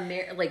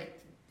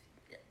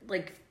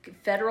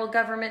federal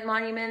government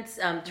monuments.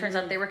 Turns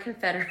out they were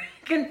Confederate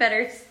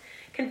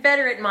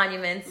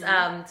monuments. So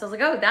I was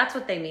like, oh, that's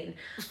what they mean.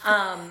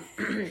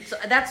 So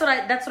that's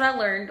what I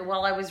learned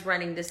while I was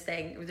running this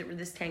thing.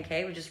 This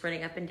 10K was just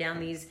running up and down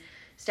these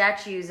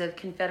statues of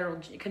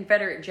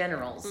Confederate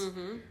generals,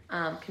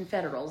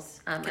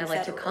 Confederals. I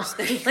like to call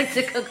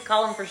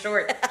them for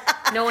short.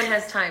 No one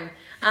has time.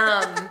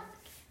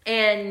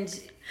 And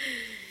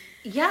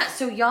yeah,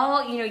 so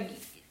y'all, you know,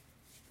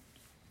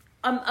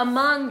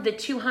 among the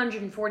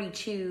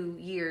 242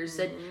 years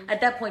at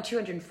that point,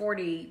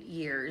 240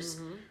 years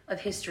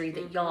of history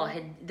that y'all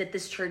had, that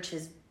this church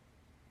has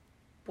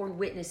borne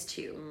witness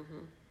to,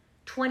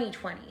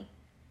 2020.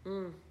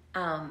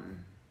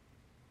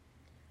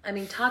 I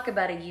mean, talk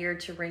about a year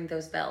to ring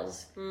those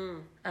bells.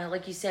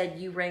 Like you said,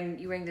 you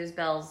rang those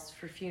bells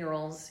for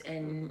funerals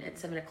and at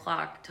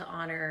 7:00 to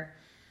honor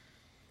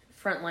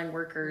frontline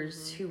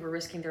workers who were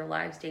risking their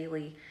lives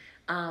daily.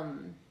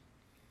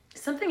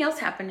 Something else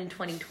happened in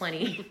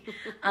 2020,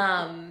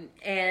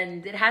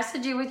 and it has to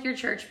do with your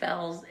church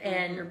bells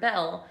and your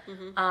bell.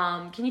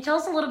 Can you tell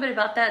us a little bit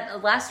about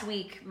that? Last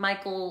week,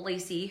 Michael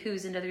Lacey,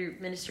 who's another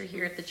minister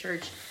here at the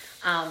church,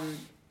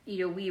 you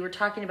know, we were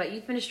talking about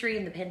youth ministry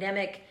and the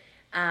pandemic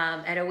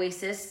at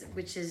Oasis,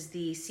 which is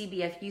the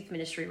CBF Youth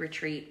Ministry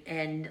Retreat.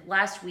 And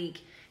last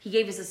week, he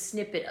gave us a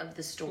snippet of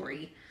the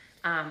story.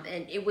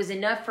 And it was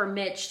enough for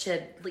Mitch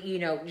to, you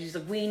know, he's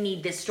like, we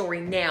need this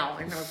story now.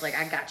 And I was like,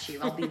 I got you.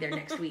 I'll be there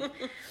next week.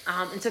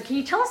 And so can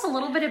you tell us a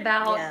little bit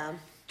about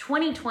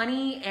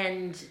 2020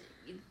 and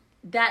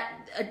that,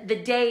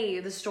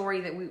 the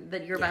story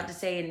that you're about to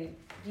say, and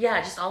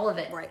just all of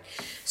it. Right.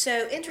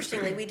 So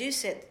interestingly, we do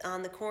sit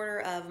on the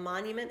corner of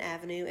Monument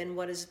Avenue and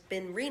what has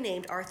been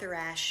renamed Arthur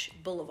Ashe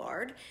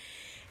Boulevard.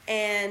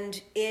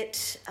 And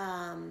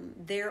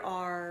there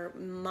are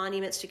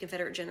monuments to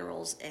Confederate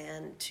generals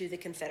and to the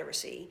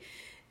Confederacy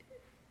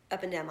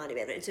up and down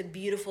Monument. It's a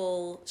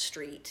beautiful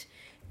street,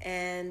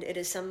 and it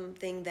is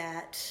something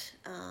that,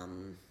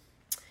 and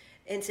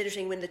it's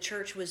interesting, when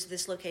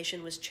this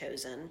location was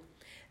chosen,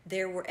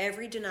 there were,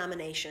 every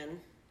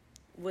denomination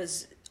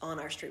was on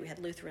our street. We had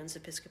Lutherans,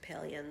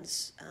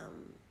 Episcopalians,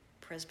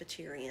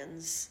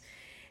 Presbyterians,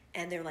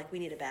 and they're like, we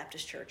need a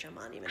Baptist church on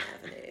Monument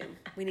Avenue.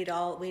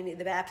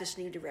 The Baptists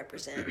need to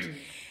represent.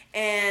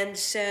 And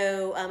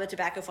so a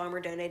tobacco farmer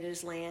donated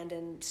his land,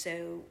 and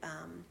so...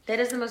 that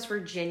is the most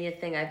Virginia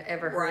thing I've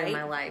ever heard in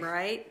my life.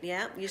 Right,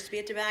 yeah. Used to be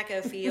a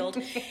tobacco field.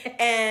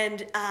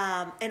 And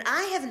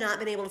I have not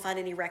been able to find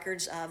any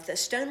records of the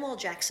Stonewall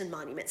Jackson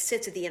Monument.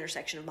 Sits at the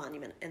intersection of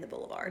Monument and the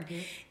Boulevard.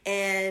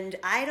 And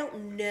I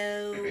don't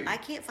know, I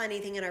can't find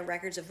anything in our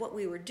records of what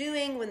we were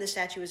doing when the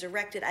statue was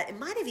erected. It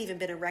might have even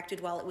been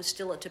erected while it was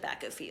still a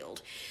tobacco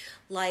field.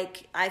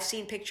 Like, I've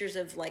seen pictures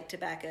of like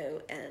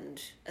tobacco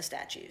and a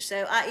statue.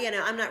 So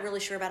I'm not really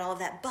sure about all of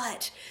that,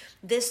 but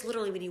this,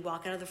 literally, when you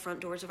walk out of the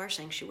front doors of our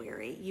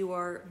sanctuary, you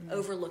are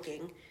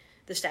overlooking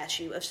the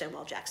statue of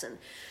Stonewall Jackson.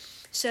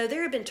 So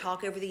there had been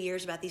talk over the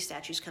years about these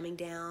statues coming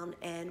down,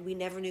 and we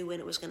never knew when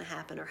it was going to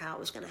happen or how it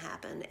was going to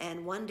happen.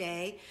 And one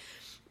day,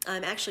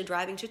 I'm actually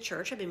driving to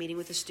church. I've been meeting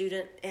with a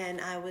student, and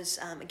I was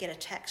get a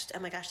text. Oh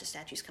my gosh, the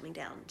statue's coming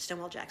down.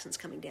 Stonewall Jackson's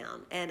coming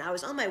down. And I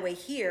was on my way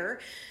here,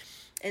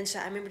 and so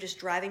I remember just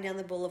driving down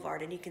the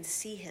boulevard, and you can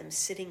see him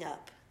sitting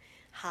up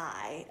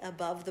high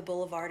above the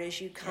boulevard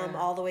as you come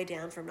all the way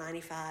down from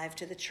 95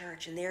 to the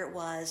church. And there it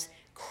was,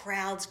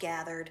 crowds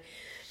gathered.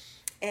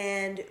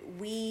 And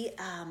we,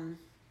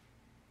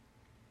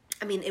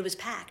 it was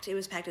packed. It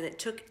was packed, and it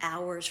took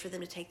hours for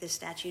them to take this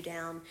statue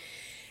down.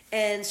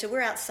 And so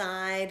we're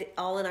outside,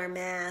 all in our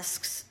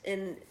masks,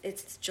 and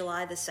it's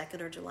July the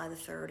 2nd or July the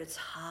 3rd. It's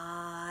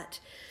hot,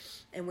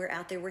 and we're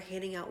out there. We're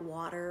handing out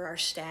water. Our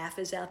staff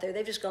is out there.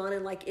 They've just gone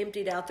and like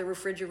emptied out the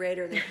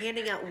refrigerator. They're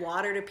handing out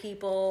water to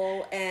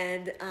people,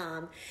 and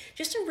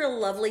just a real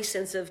lovely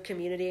sense of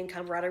community and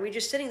camaraderie. We're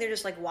just sitting there,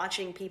 just like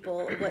watching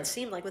people, what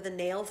seemed like with a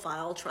nail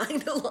file, trying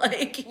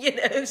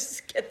to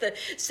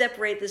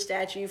separate the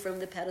statue from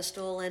the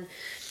pedestal, and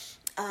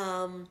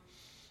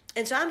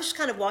so I'm just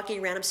kind of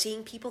walking around. I'm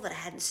seeing people that I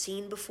hadn't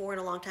seen before in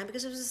a long time,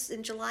 because it was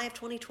in July of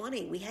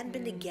 2020. We hadn't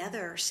been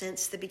together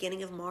since the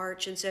beginning of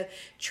March. And so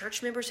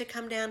church members had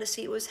come down to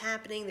see what was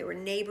happening. There were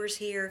neighbors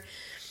here.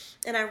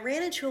 And I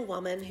ran into a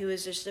woman who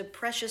is just a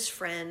precious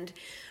friend,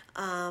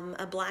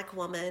 a black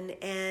woman.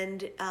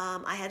 And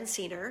I hadn't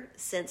seen her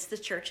since the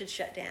church had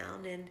shut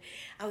down. And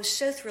I was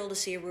so thrilled to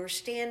see her. We were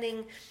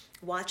standing,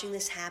 watching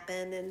this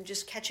happen and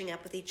just catching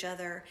up with each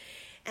other.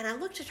 And I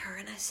looked at her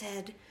and I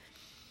said,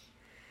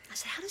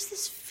 how does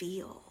this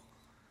feel?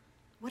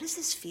 What does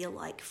this feel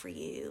like for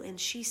you? And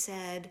she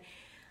said,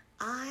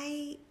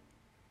 I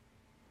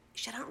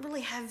don't really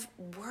have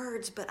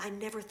words, but I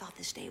never thought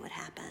this day would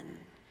happen.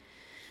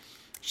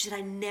 She said,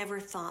 I never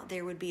thought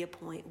there would be a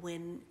point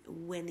when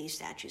these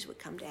statues would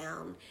come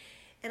down.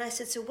 And I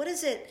said, so what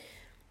is it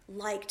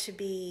like to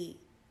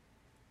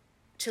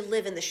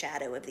live in the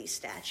shadow of these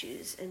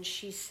statues? And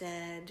she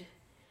said,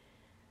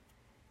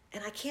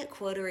 and I can't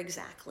quote her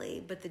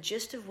exactly, but the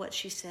gist of what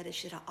she said is,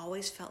 she said, I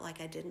always felt like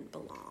I didn't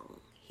belong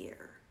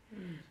here.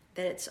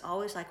 That it's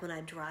always like when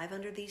I drive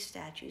under these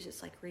statues,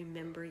 it's like,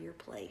 remember your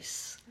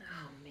place.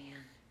 Oh, man.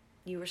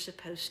 You were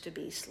supposed to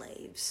be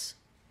slaves.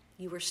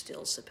 You were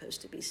still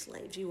supposed to be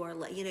slaves. You are,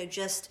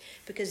 just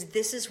because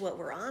this is what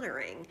we're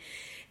honoring.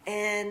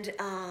 And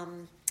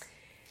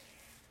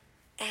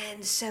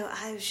so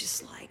I was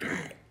just like,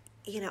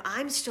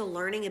 I'm still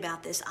learning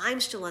about this. I'm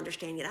still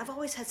understanding it. I've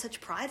always had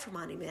such pride for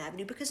Monument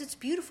Avenue because it's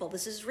beautiful.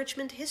 This is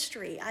Richmond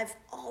history. I've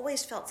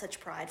always felt such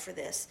pride for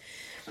this.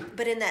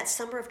 But in that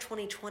summer of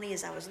 2020,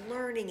 as I was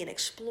learning and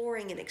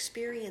exploring and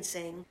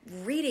experiencing,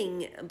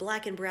 reading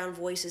Black and Brown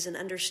voices and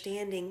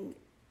understanding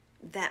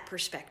that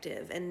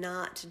perspective and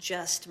not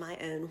just my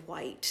own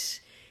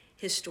white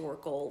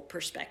historical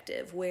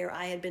perspective, where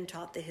I had been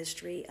taught the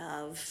history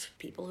of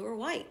people who are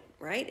white,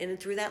 right? And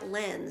through that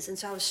lens. And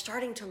so I was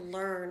starting to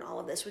learn all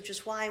of this, which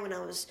is why when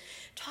I was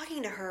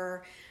talking to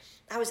her,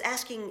 I was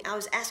asking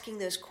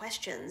those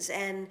questions.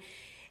 And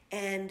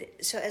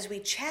so as we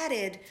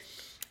chatted,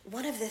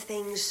 one of the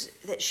things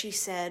that she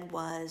said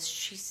was,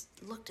 she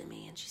looked at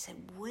me and she said,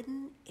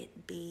 wouldn't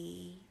it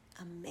be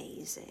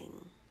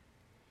amazing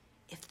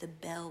if the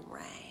bell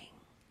rang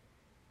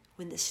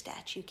when the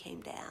statue came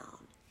down?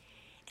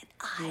 And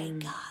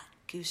I got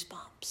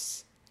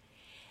goosebumps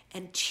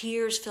and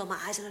tears filled my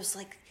eyes. And I was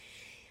like,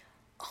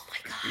 oh my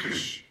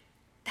gosh,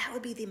 that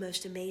would be the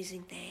most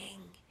amazing thing.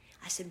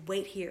 I said,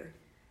 wait here.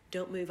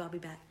 Don't move. I'll be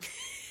back.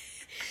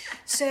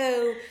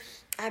 So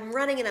I'm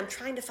running and I'm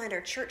trying to find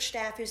our church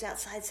staff who's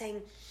outside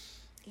saying,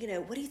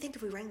 what do you think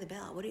if we rang the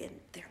bell? And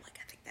they're like,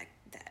 I think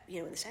that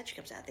when the statue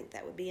comes out, I think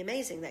that would be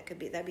amazing.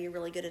 That'd be a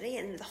really good idea.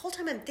 And the whole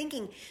time I'm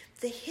thinking,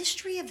 the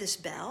history of this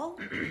bell,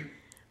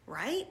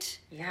 right?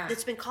 Yeah.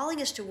 That's been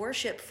calling us to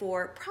worship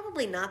for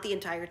probably not the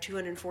entire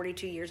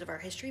 242 years of our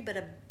history, but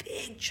a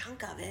big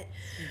chunk of it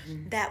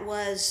that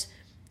was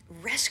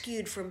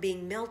rescued from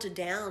being melted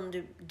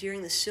down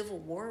during the Civil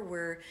War,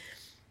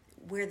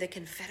 where the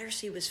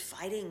Confederacy was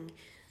fighting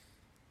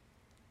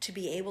to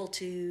be able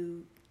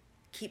to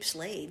keep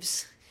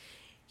slaves.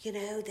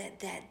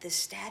 That the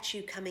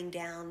statue coming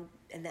down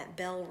and that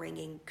bell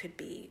ringing could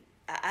be,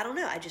 I don't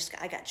know,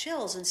 I got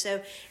chills. And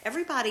so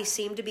everybody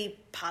seemed to be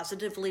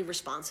positively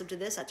responsive to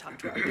this. I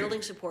talked to our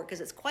building support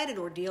because it's quite an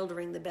ordeal to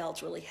ring the bell.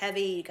 It's really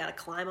heavy. You got to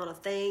climb on a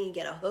thing, you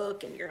get a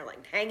hook, and you're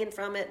like hanging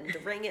from it and to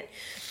ring it.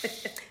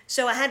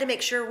 So I had to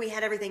make sure we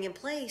had everything in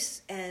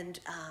place. And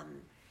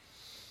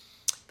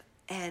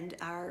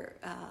our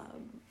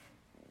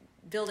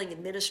building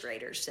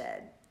administrator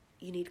said,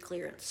 you need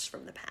clearance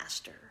from the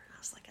pastor. I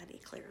was like, I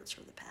need clearance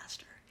from the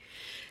pastor.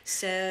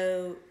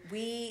 So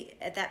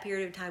at that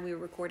period of time, we were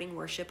recording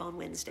worship on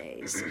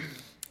Wednesdays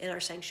in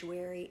our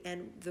sanctuary,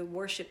 and the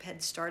worship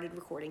had started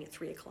recording at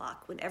 3:00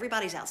 when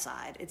everybody's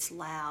outside. It's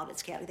loud,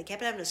 it's chaotic. They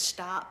kept having to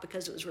stop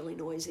because it was really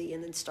noisy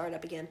and then start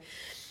up again.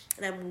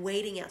 And I'm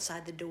waiting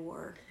outside the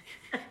door,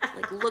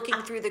 like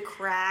looking through the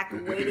crack,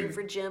 waiting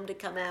for Jim to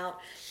come out.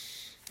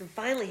 And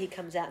finally he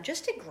comes out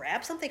just to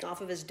grab something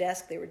off of his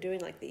desk. They were doing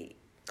like the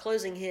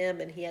closing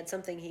hymn, and he had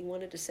something he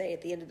wanted to say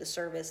at the end of the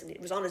service, and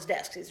it was on his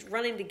desk. He's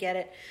running to get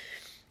it.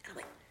 And I'm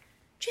like,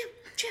 Jim,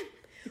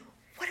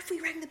 what if we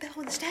rang the bell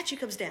when the statue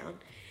comes down?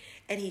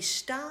 And he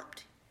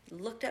stopped,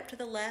 looked up to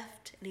the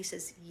left, and he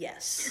says,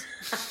 yes.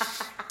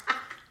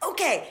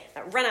 Okay,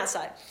 I run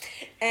outside.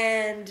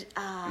 And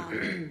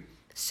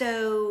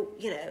so,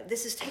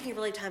 this is taking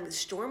really time. The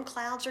storm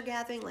clouds are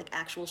gathering, like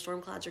actual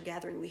storm clouds are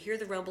gathering. We hear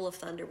the rumble of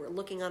thunder. We're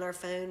looking on our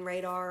phone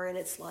radar, and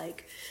it's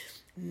like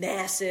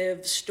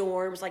massive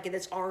storms, like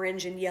it's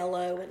orange and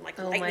yellow, and like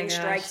lightning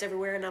strikes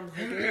everywhere. And I'm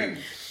like,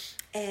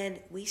 and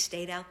we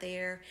stayed out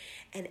there.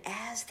 And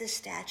as the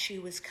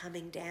statue was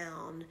coming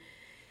down,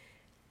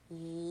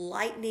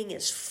 lightning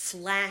is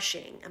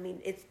flashing. I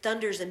mean,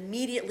 thunder's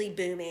immediately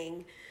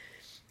booming,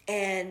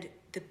 and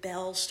the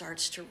bell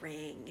starts to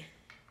ring,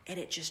 and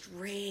it just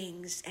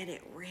rings and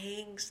it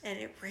rings and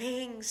it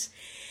rings,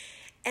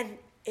 and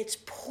it's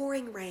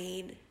pouring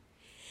rain.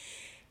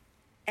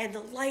 And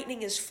the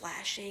lightning is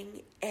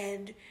flashing,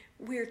 and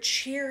we're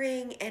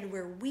cheering, and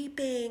we're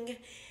weeping,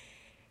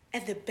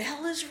 and the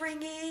bell is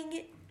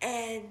ringing,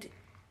 and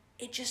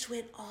it just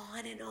went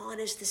on and on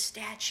as the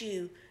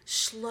statue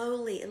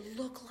slowly, it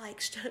looked like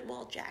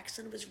Stonewall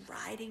Jackson was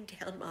riding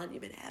down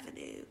Monument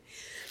Avenue.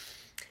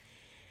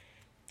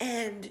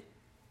 And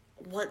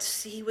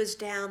once he was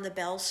down, the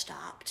bell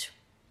stopped,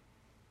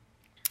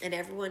 and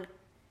everyone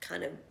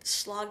kind of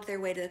slogged their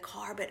way to the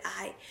car. But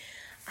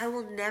I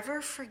will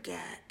never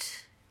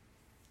forget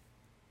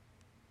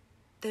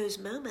those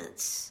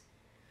moments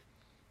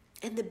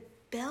and the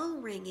bell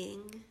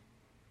ringing.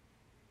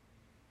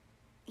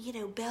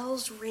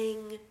 Bells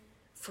ring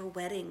for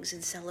weddings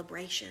and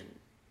celebration.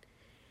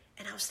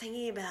 And I was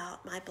thinking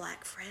about my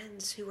Black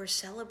friends who were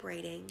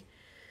celebrating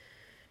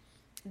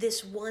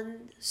this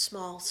one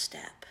small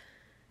step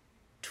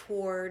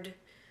toward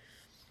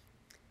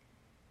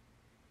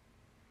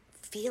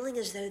feeling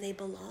as though they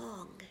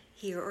belong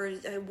here, or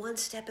one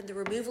step in the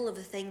removal of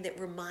the thing that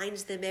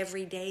reminds them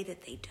every day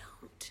that they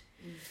don't.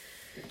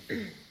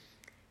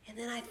 And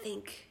then I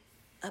think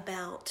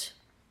about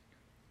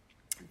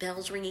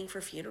bells ringing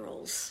for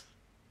funerals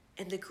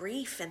and the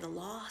grief and the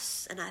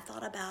loss, and I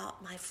thought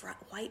about my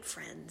white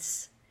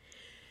friends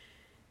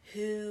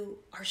who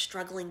are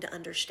struggling to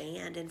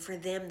understand, and for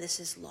them this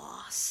is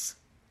loss,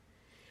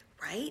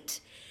 right?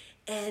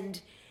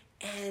 And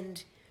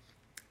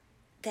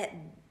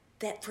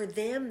that for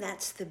them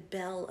that's the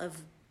bell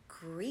of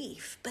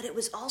grief, but it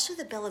was also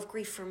the bell of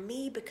grief for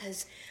me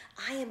because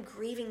I am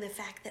grieving the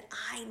fact that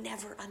I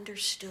never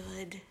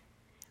understood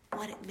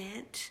what it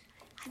meant.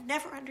 I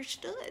never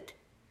understood.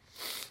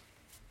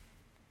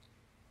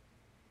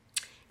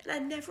 And I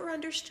never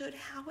understood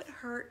how it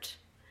hurt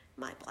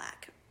my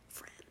Black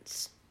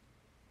friends.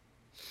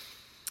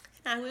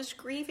 And I was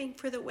grieving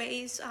for the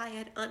ways I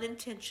had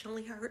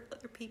unintentionally hurt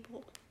other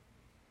people.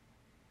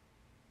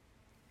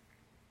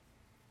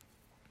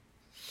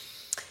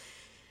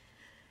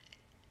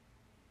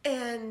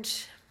 And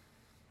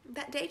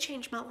that day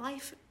changed my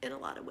life in a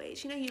lot of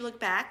ways. You know, you look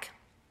back,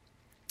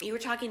 you were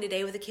talking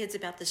today with the kids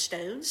about the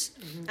stones.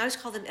 Mm-hmm. I always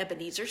call them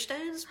Ebenezer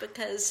stones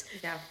because,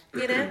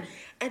 you know,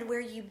 and where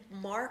you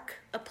mark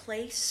a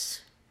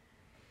place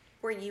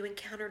where you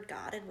encountered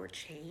God and were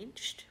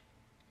changed.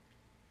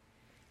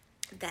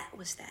 That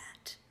was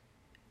that.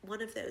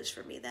 One of those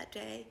for me that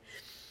day.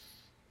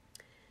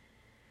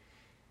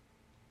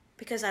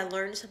 Because I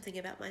learned something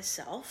about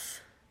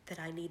myself that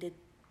I needed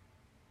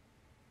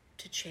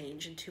to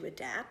change and to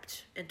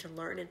adapt and to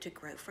learn and to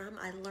grow from.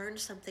 I learned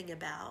something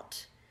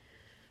about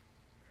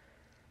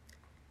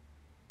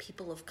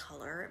people of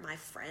color, my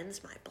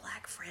friends, my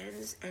Black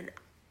friends, and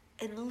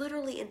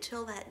literally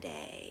until that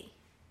day,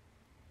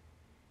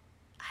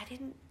 I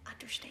didn't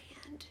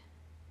understand.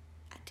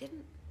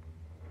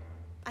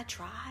 I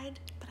tried,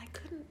 but I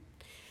couldn't.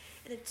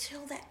 And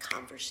until that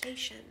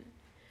conversation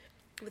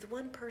with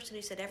one person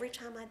who said, every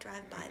time I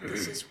drive by,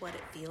 this is what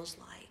it feels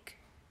like.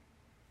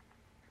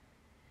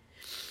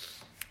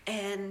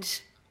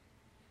 And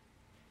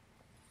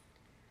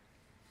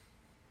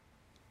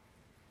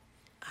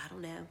I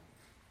don't know.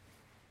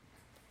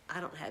 I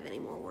don't have any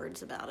more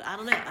words about it. I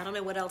don't know. I don't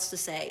know what else to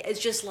say.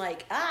 It's just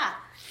like,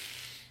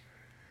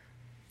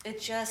 it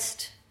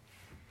just...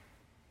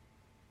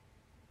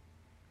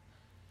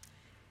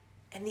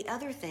 And the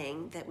other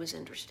thing that was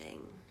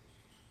interesting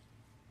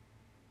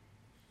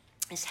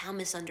is how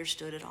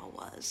misunderstood it all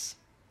was.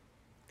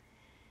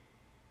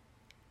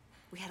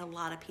 We had a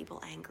lot of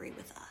people angry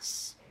with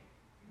us.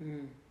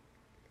 Mm.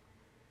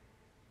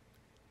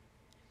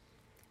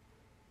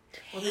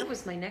 Well, that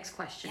was my next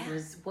question. Yeah.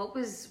 What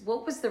was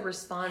the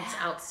response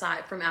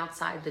from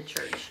outside the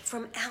church?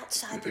 From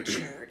outside the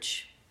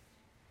church,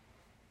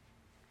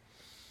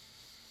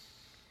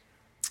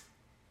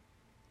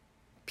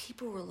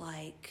 people were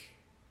like,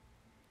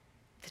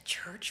 the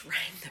church rang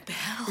the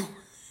bell.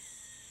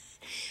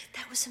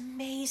 That was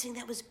amazing.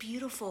 That was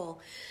beautiful.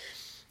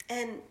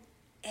 And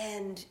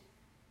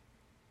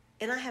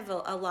I have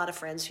a lot of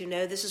friends who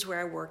know this is where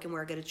I work and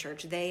where I go to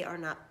church. They are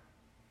not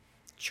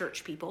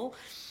church people.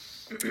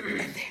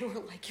 And they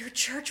were like, your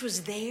church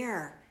was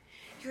there.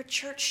 Your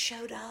church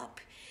showed up.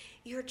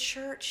 Your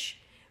church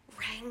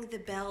rang the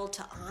bell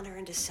to honor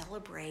and to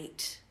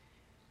celebrate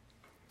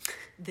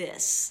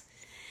this.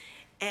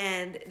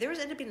 And there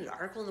ended up being an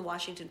article in the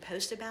Washington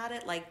Post about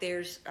it. Like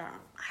I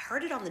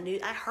heard it on the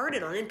news. I heard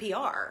it on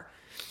NPR.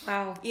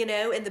 Wow. You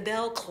know, and the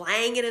bell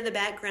clanging in the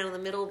background in the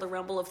middle of the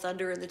rumble of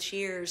thunder and the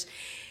cheers.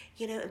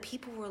 You know, and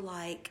people were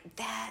like,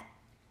 that.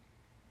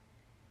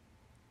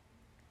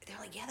 They're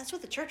like, yeah, that's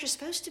what the church is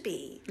supposed to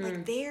be.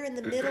 Like they're in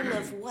the middle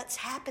of what's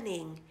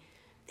happening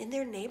in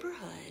their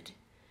neighborhood.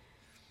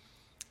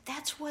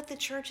 That's what the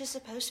church is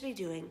supposed to be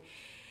doing.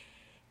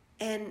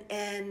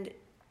 And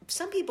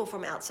some people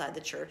from outside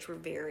the church were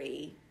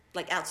very,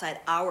 like outside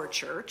our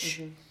church,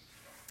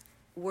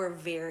 were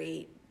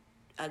very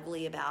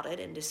ugly about it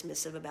and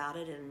dismissive about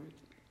it, and,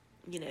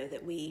 you know,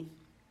 that we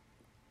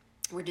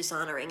were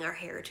dishonoring our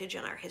heritage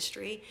and our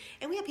history.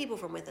 And we have people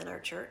from within our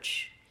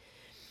church.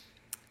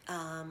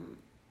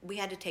 We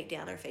had to take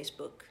down our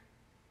Facebook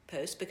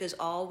post because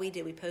all we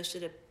did, we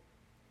posted a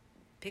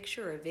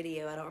picture or a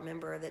video, I don't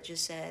remember, that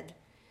just said,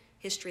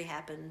 history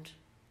happened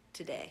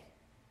today.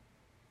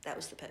 That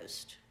was the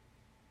post.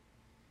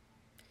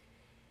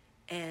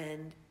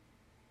 And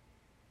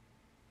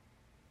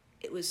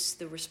it was,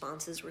 the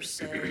responses were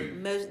so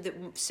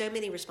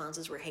many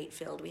responses were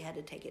hate-filled. We had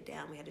to take it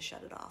down. We had to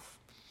shut it off.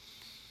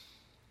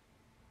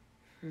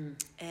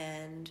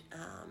 And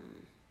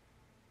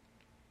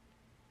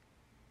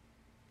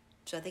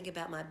so I think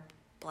about my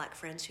Black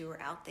friends who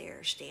were out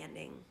there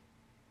standing,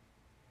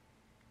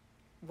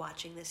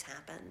 watching this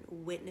happen,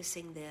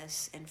 witnessing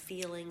this, and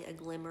feeling a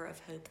glimmer of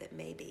hope that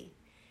maybe,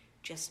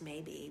 just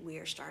maybe, we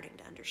are starting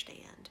to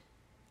understand,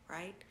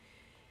 right?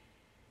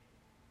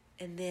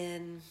 And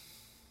then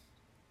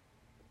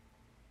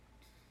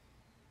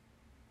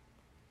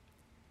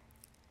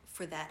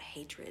for that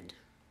hatred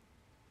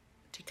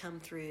to come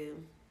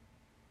through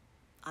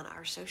on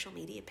our social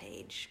media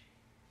page,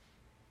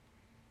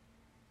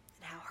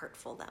 and how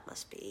hurtful that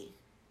must be.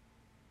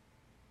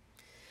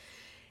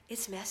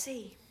 It's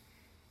messy.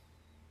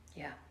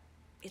 Yeah.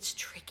 It's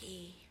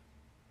tricky.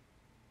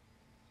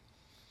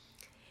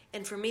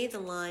 And for me, the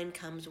line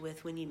comes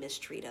with when you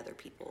mistreat other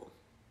people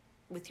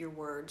with your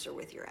words or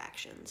with your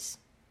actions.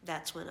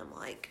 That's when I'm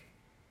like,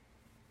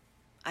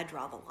 I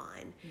draw the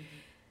line. Mm-hmm.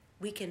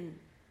 We can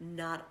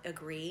not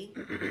agree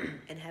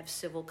and have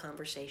civil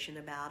conversation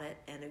about it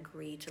and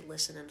agree to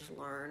listen and to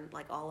learn,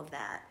 like all of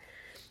that.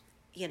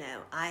 You know,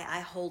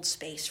 I hold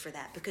space for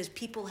that because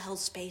people held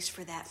space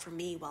for that for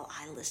me while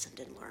I listened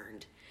and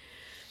learned.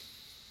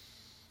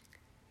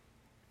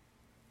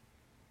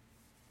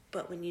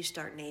 But when you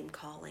start name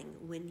calling,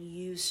 when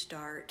you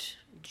start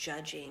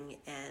judging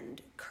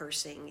and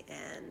cursing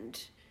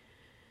and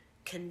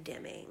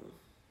condemning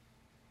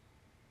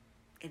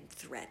and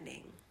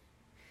threatening,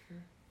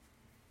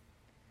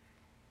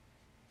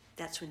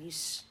 that's when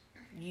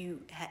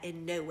you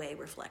in no way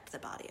reflect the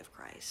body of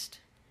Christ.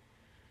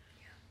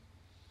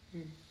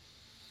 Yeah.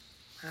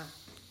 Wow.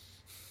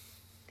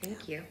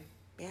 Thank you.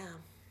 Yeah.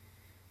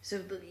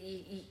 So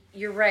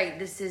you're right.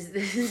 This is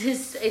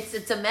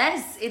it's a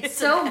mess. It's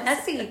so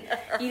messy.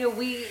 You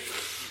know,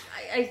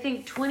 I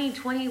think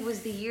 2020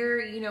 was the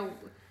year. You know,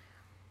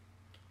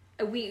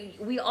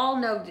 we all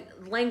know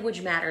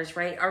language matters,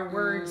 right? Our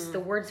words, the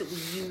words that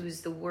we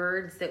use, the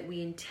words that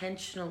we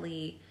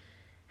intentionally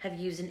have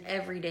used in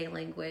everyday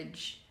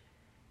language.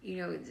 You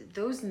know,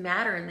 those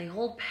matter and they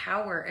hold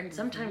power. And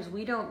sometimes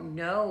we don't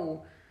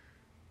know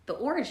the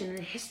origin and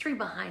the history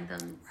behind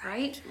them,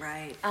 right?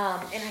 Right.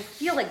 And I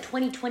feel like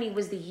 2020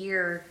 was the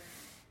year,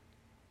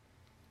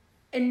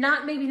 and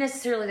not maybe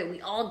necessarily that we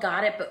all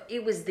got it, but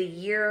it was the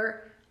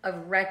year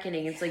of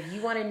reckoning. It's like,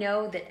 you want to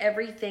know that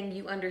everything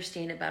you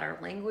understand about our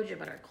language,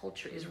 about our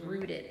culture is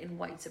rooted in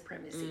white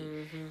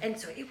supremacy. And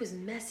so it was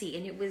messy,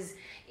 and it was,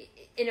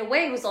 in a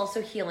way, it was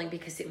also healing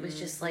because it was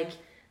just like,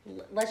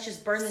 let's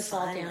just burn this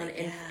all down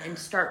and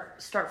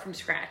start from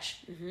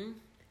scratch.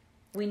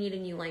 We need a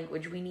new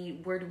language. Right.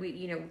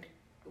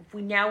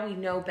 We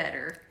know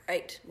better.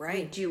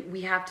 Right.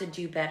 We have to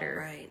do better.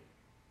 Right.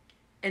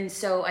 And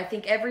so I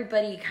think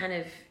everybody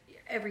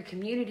every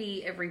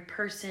community, every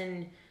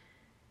person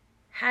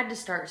had to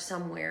start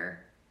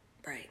somewhere.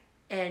 Right.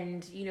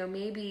 And, you know,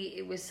 maybe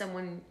it was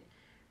someone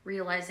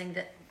realizing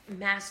that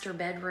master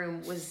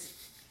bedroom was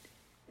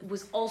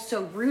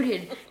also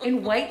rooted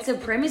in white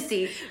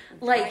supremacy.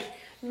 Like, right.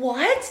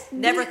 What?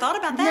 Never thought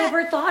about that.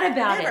 Never thought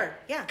about it.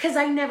 Yeah. Because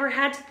I never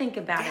had to think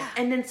about it.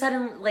 And then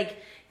suddenly, like,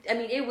 I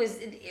mean, it was,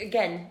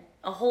 again,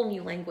 a whole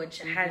new language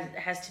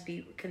has to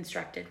be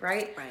constructed,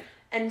 right? Right.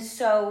 And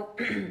so,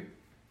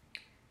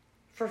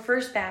 for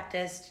First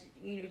Baptist,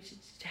 you know,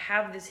 to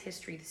have this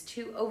history, this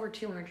over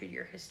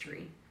 200-year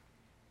history,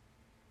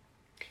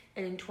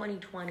 and in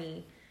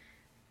 2020,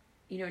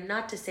 you know,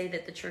 not to say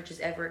that the church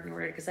has ever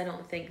ignored it, because I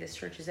don't think this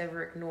church has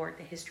ever ignored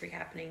the history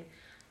happening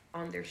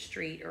on their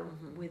street or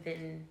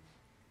within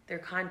their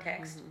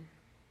context.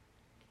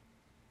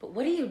 But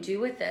what do you do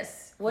with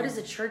this? What does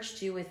a church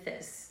do with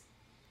this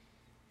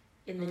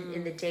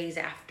in the days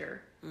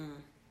after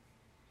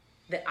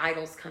the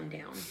idols come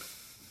down?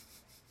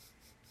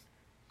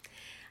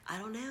 I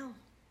don't know.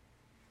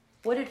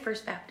 What did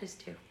First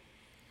Baptist do?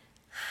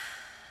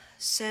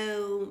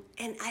 So,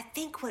 and I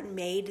think what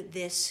made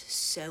this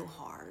so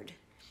hard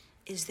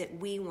is that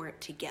we weren't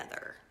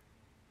together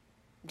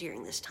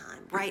during this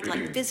time, right?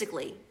 Like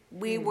physically.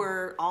 We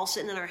were all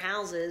sitting in our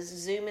houses,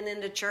 zooming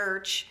into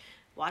church,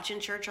 watching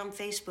church on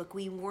Facebook.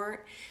 We weren't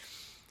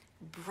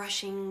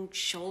brushing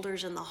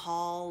shoulders in the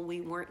hall.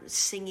 We weren't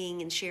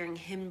singing and sharing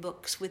hymn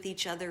books with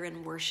each other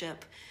in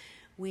worship.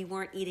 We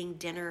weren't eating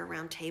dinner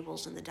around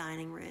tables in the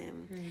dining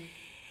room.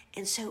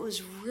 And so it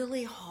was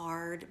really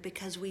hard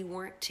because we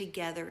weren't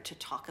together to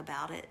talk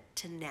about it,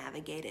 to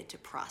navigate it, to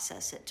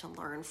process it, to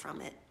learn from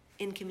it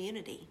in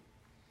community.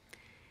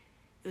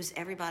 It was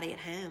everybody at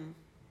home.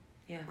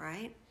 Yeah.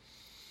 Right?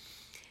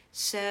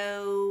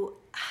 So,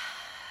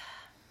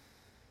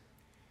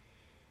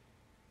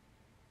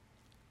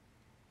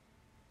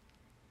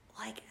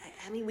 like,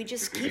 I mean, we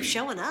just keep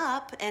showing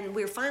up, and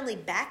we're finally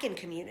back in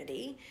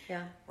community.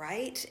 Yeah.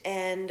 Right?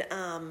 And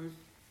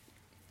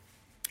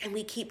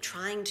we keep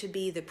trying to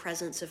be the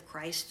presence of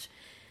Christ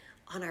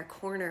on our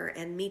corner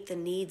and meet the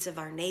needs of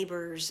our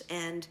neighbors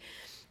and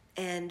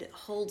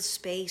hold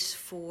space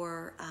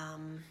for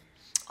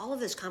all of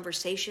those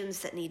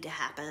conversations that need to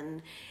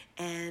happen,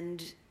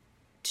 and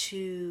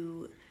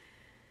to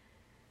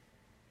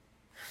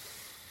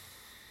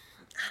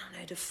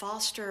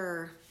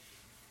foster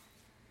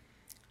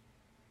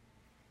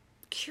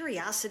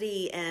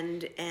curiosity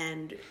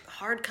and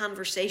hard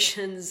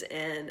conversations,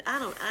 and I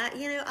don't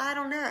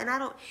know, and I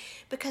don't,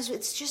 because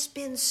it's just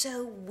been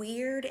so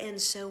weird and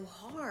so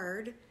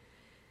hard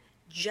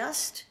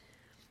just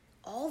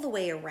all the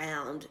way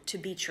around to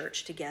be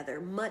church together,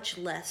 much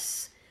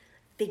less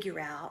figure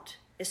out,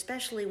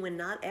 especially when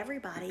not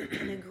everybody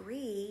can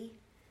agree.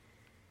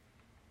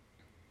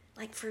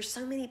 like for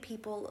so many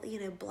people,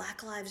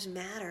 Black Lives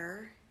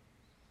Matter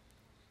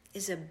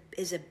is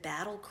a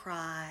battle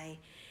cry,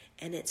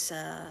 and it's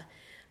a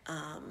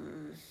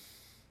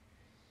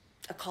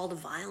call to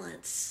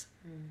violence.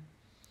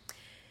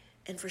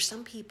 And for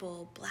some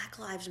people, Black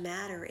Lives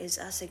Matter is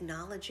us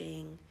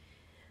acknowledging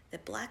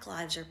that Black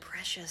lives are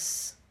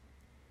precious,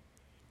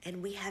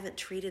 and we haven't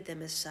treated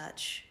them as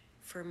such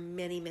for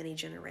many, many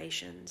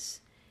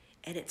generations,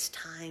 and it's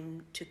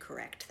time to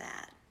correct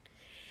that.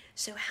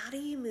 So how do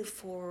you move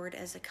forward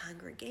as a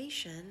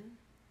congregation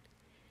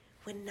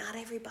when not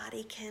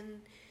everybody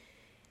can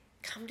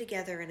come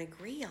together and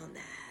agree on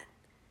that?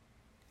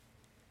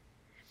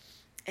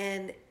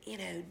 And,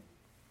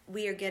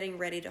 we are getting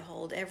ready to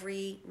hold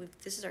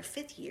this is our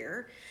 5th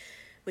year,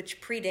 which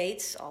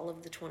predates all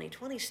of the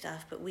 2020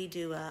 stuff, but we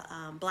do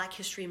a Black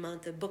History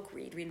Month, a book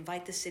read. We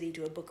invite the city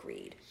to a book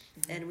read.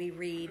 And we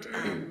read,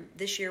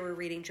 this year we're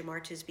reading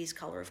Jemar Tisby's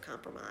Color of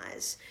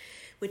Compromise,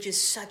 which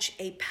is such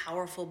a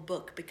powerful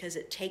book because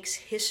it takes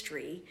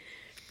history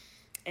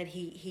and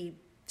he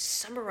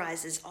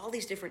summarizes all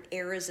these different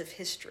eras of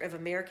history, of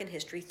American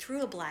history,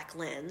 through a Black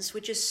lens,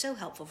 which is so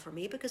helpful for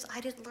me because I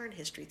didn't learn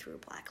history through a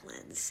Black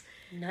lens.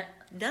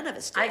 None of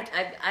us did.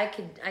 I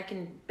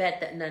can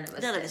bet that none of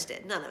us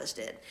did. None of us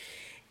did.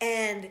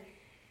 And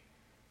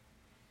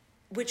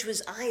which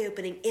was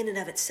eye-opening in and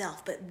of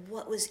itself. But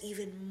what was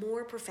even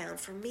more profound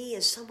for me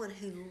as someone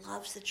who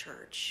loves the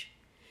church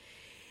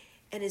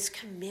and is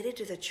committed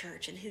to the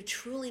church and who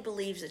truly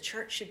believes the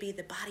church should be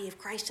the body of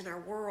Christ in our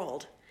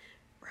world,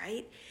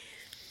 right?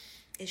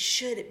 It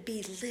should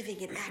be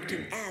living and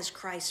acting as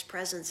Christ's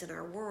presence in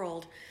our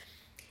world,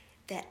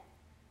 that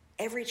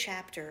every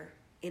chapter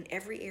in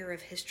every era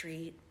of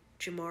history,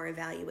 Jemar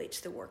evaluates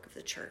the work of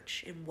the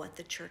church and what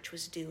the church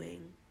was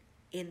doing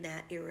in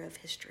that era of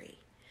history.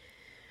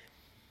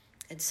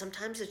 And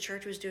sometimes the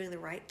church was doing the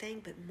right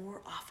thing, but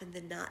more often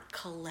than not,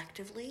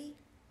 collectively,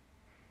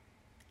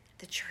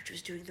 the church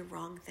was doing the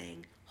wrong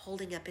thing,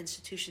 holding up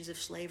institutions of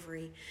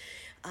slavery,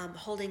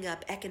 holding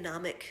up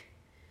economic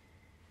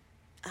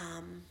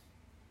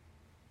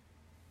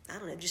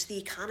just the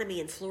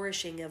economy and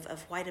flourishing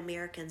of white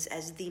Americans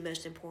as the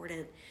most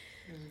important,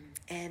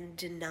 and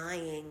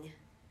denying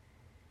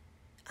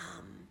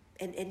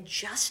and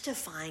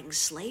justifying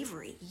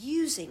slavery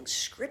using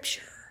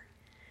scripture.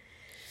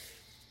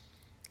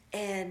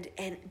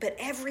 But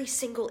every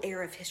single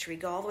era of history,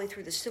 go all the way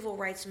through the civil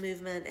rights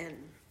movement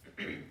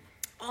and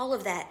all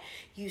of that,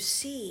 you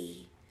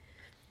see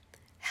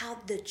how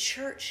the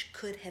church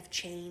could have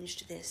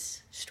changed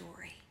this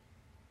story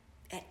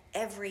at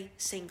every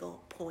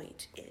single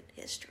point in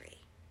history.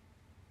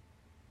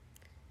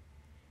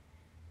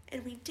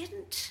 And we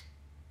didn't.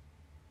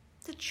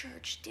 The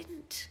church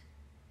didn't.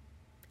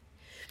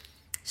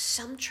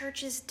 Some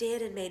churches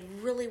did and made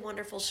really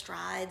wonderful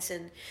strides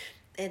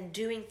and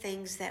doing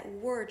things that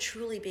were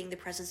truly being the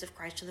presence of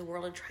Christ in the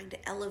world and trying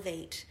to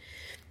elevate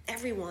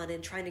everyone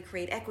and trying to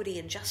create equity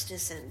and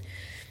justice and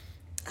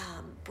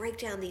break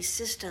down these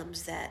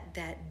systems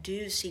that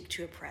do seek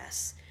to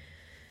oppress.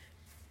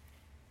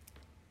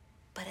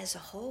 But as a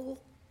whole,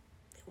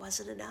 it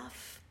wasn't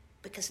enough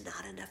because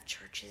not enough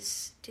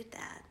churches did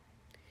that.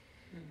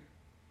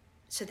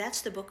 So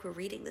that's the book we're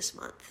reading this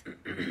month.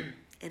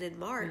 And in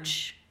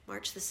March the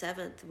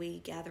 7th, we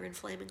gather in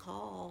Flaming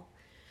Hall.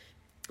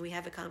 We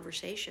have a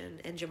conversation,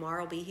 and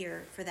Jemar will be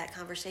here for that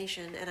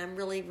conversation, and I'm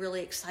really,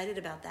 really excited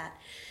about that.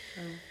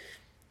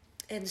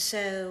 And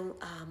so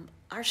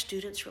our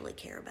students really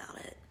care about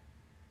it.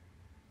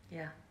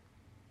 Yeah.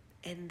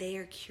 And they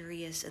are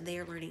curious, and they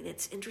are learning.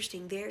 It's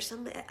interesting.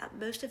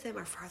 Most of them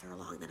are farther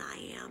along than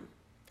I am.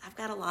 I've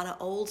got a lot of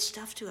old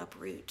stuff to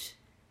uproot,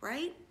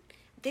 right?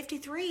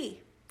 53.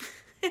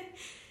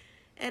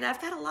 And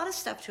I've got a lot of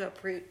stuff to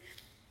uproot.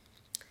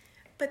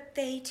 But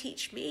they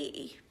teach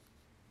me.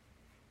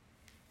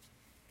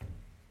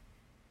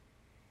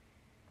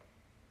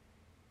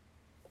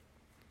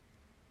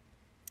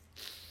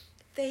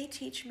 They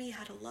teach me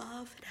how to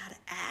love and how to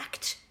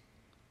act,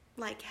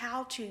 like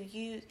how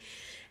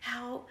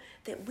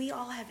that we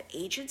all have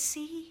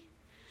agency,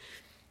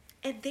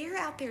 and they're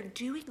out there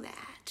doing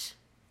that,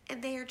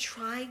 and they are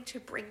trying to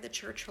bring the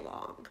church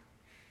along.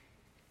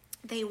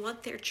 They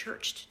want their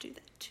church to do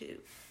that too.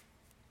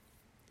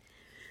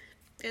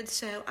 And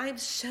so I'm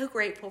so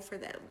grateful for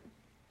them.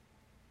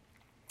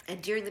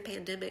 And during the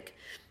pandemic,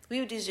 we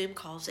would do Zoom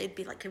calls. They'd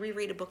be like, can we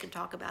read a book and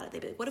talk about it?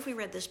 They'd be like, what if we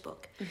read this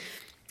book?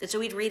 And so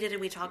we'd read it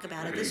and we'd talk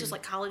about it. This was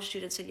like college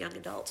students and young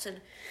adults.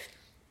 And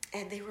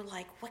they were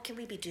like, what can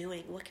we be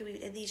doing? What can we,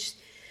 and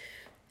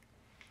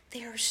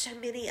there are so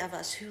many of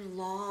us who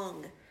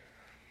long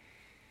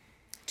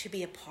to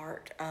be a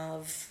part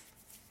of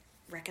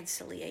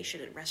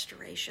reconciliation and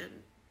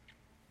restoration.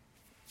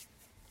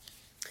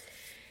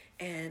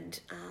 And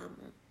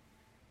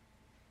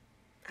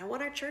I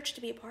want our church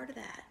to be a part of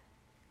that.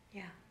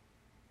 Yeah.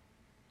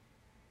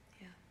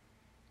 Yeah.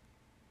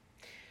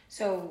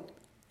 So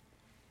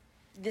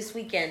this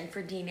weekend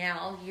for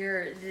D-Now,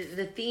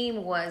 the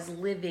theme was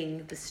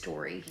living the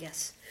story.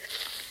 Yes.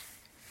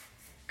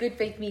 Good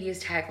Faith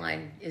Media's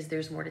tagline is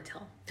 "There's more to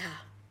tell."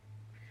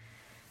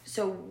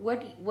 So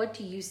what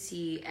do you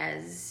see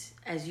as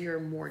your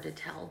more to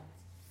tell,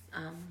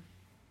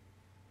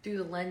 through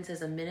the lens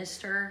as a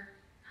minister,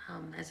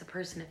 as a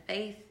person of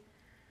faith?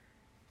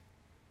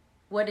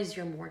 What is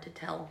your more to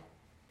tell?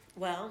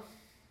 Well,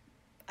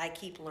 I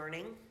keep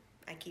learning.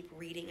 I keep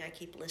reading. I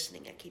keep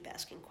listening. I keep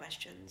asking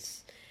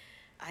questions.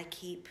 I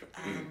keep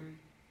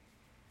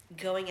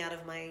going out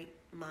of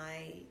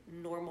my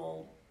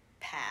normal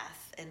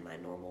path and my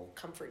normal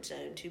comfort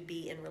zone to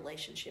be in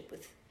relationship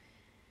with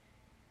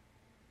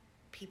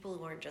people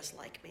who aren't just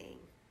like me,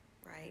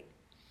 right?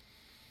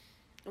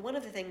 And one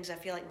of the things I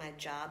feel like my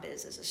job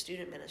is as a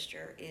student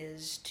minister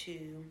is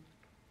to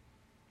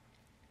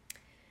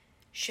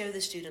show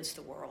the students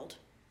the world,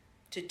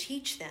 to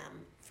teach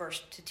them,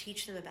 first to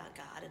teach them about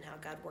God and how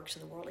God works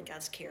in the world and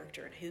God's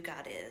character and who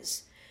God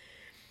is.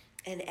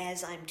 And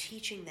as I'm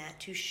teaching that,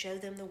 to show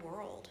them the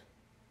world,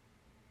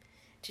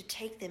 to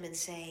take them and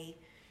say,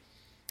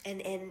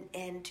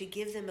 and to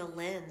give them a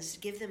lens,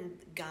 give them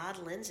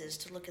God lenses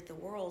to look at the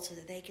world so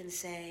that they can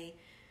say,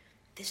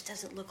 this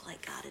doesn't look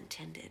like God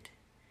intended.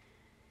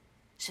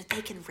 So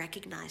they can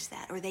recognize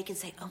that, or they can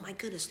say, oh my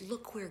goodness,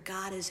 look where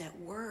God is at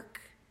work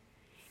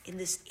in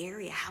this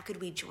area. How could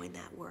we join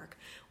that work?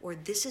 Or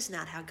this is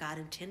not how God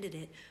intended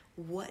it.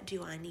 What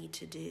do I need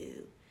to do?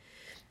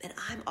 And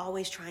I'm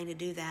always trying to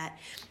do that.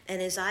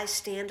 And as I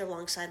stand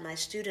alongside my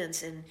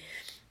students and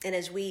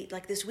as we,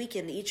 like this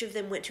weekend, each of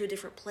them went to a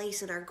different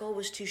place, and our goal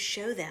was to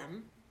show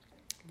them,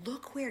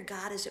 look where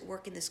God is at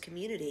work in this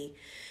community.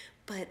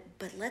 But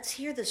let's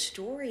hear the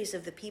stories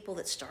of the people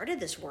that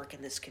started this work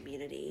in this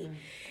community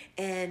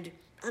and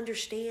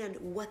understand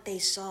what they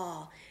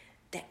saw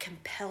that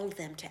compelled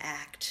them to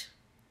act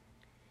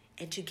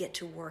and to get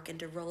to work and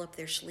to roll up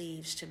their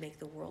sleeves to make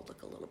the world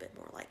look a little bit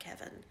more like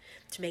heaven,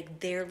 to make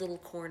their little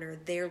corner,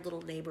 their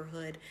little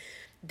neighborhood,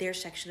 their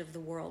section of the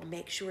world,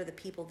 make sure the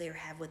people there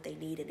have what they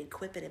need and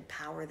equip and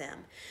empower them.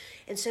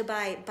 And so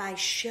by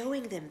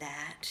showing them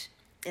that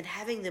and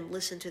having them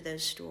listen to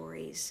those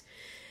stories,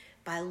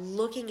 by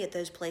looking at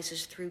those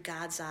places through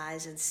God's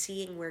eyes and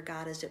seeing where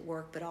God is at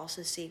work, but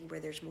also seeing where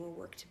there's more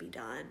work to be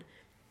done,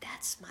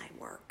 that's my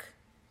work.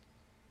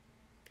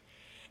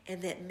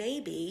 And that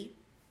maybe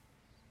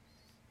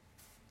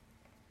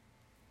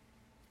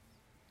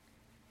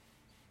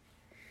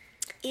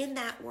in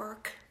that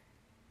work,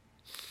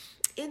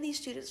 in these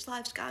students'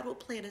 lives, God will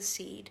plant a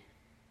seed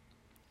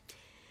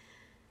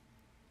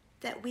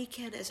that we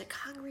can, as a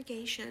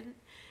congregation,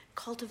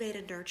 cultivate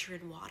and nurture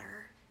and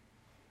water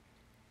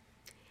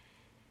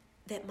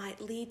that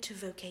might lead to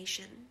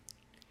vocation,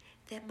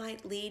 that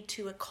might lead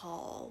to a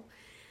call,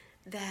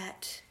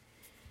 that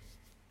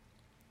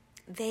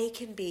they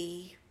can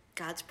be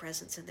God's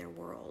presence in their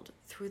world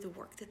through the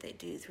work that they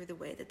do, through the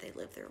way that they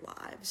live their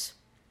lives.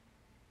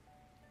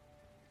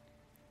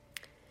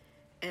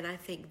 And I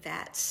think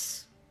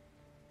that's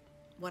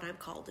what I'm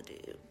called to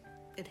do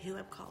and who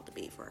I'm called to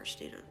be for our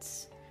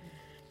students.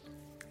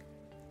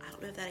 I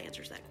don't know if that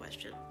answers that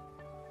question.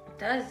 It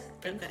does.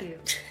 Thank you.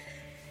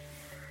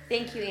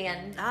 Thank you,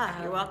 Anne.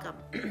 You're welcome.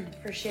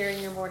 For sharing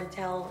your more to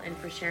tell and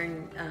for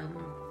sharing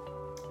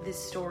this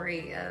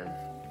story of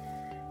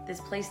this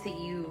place that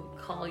you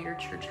call your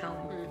church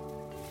home.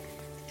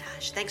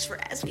 Gosh, thanks for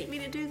asking me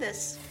to do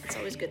this. It's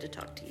always good to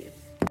talk to you.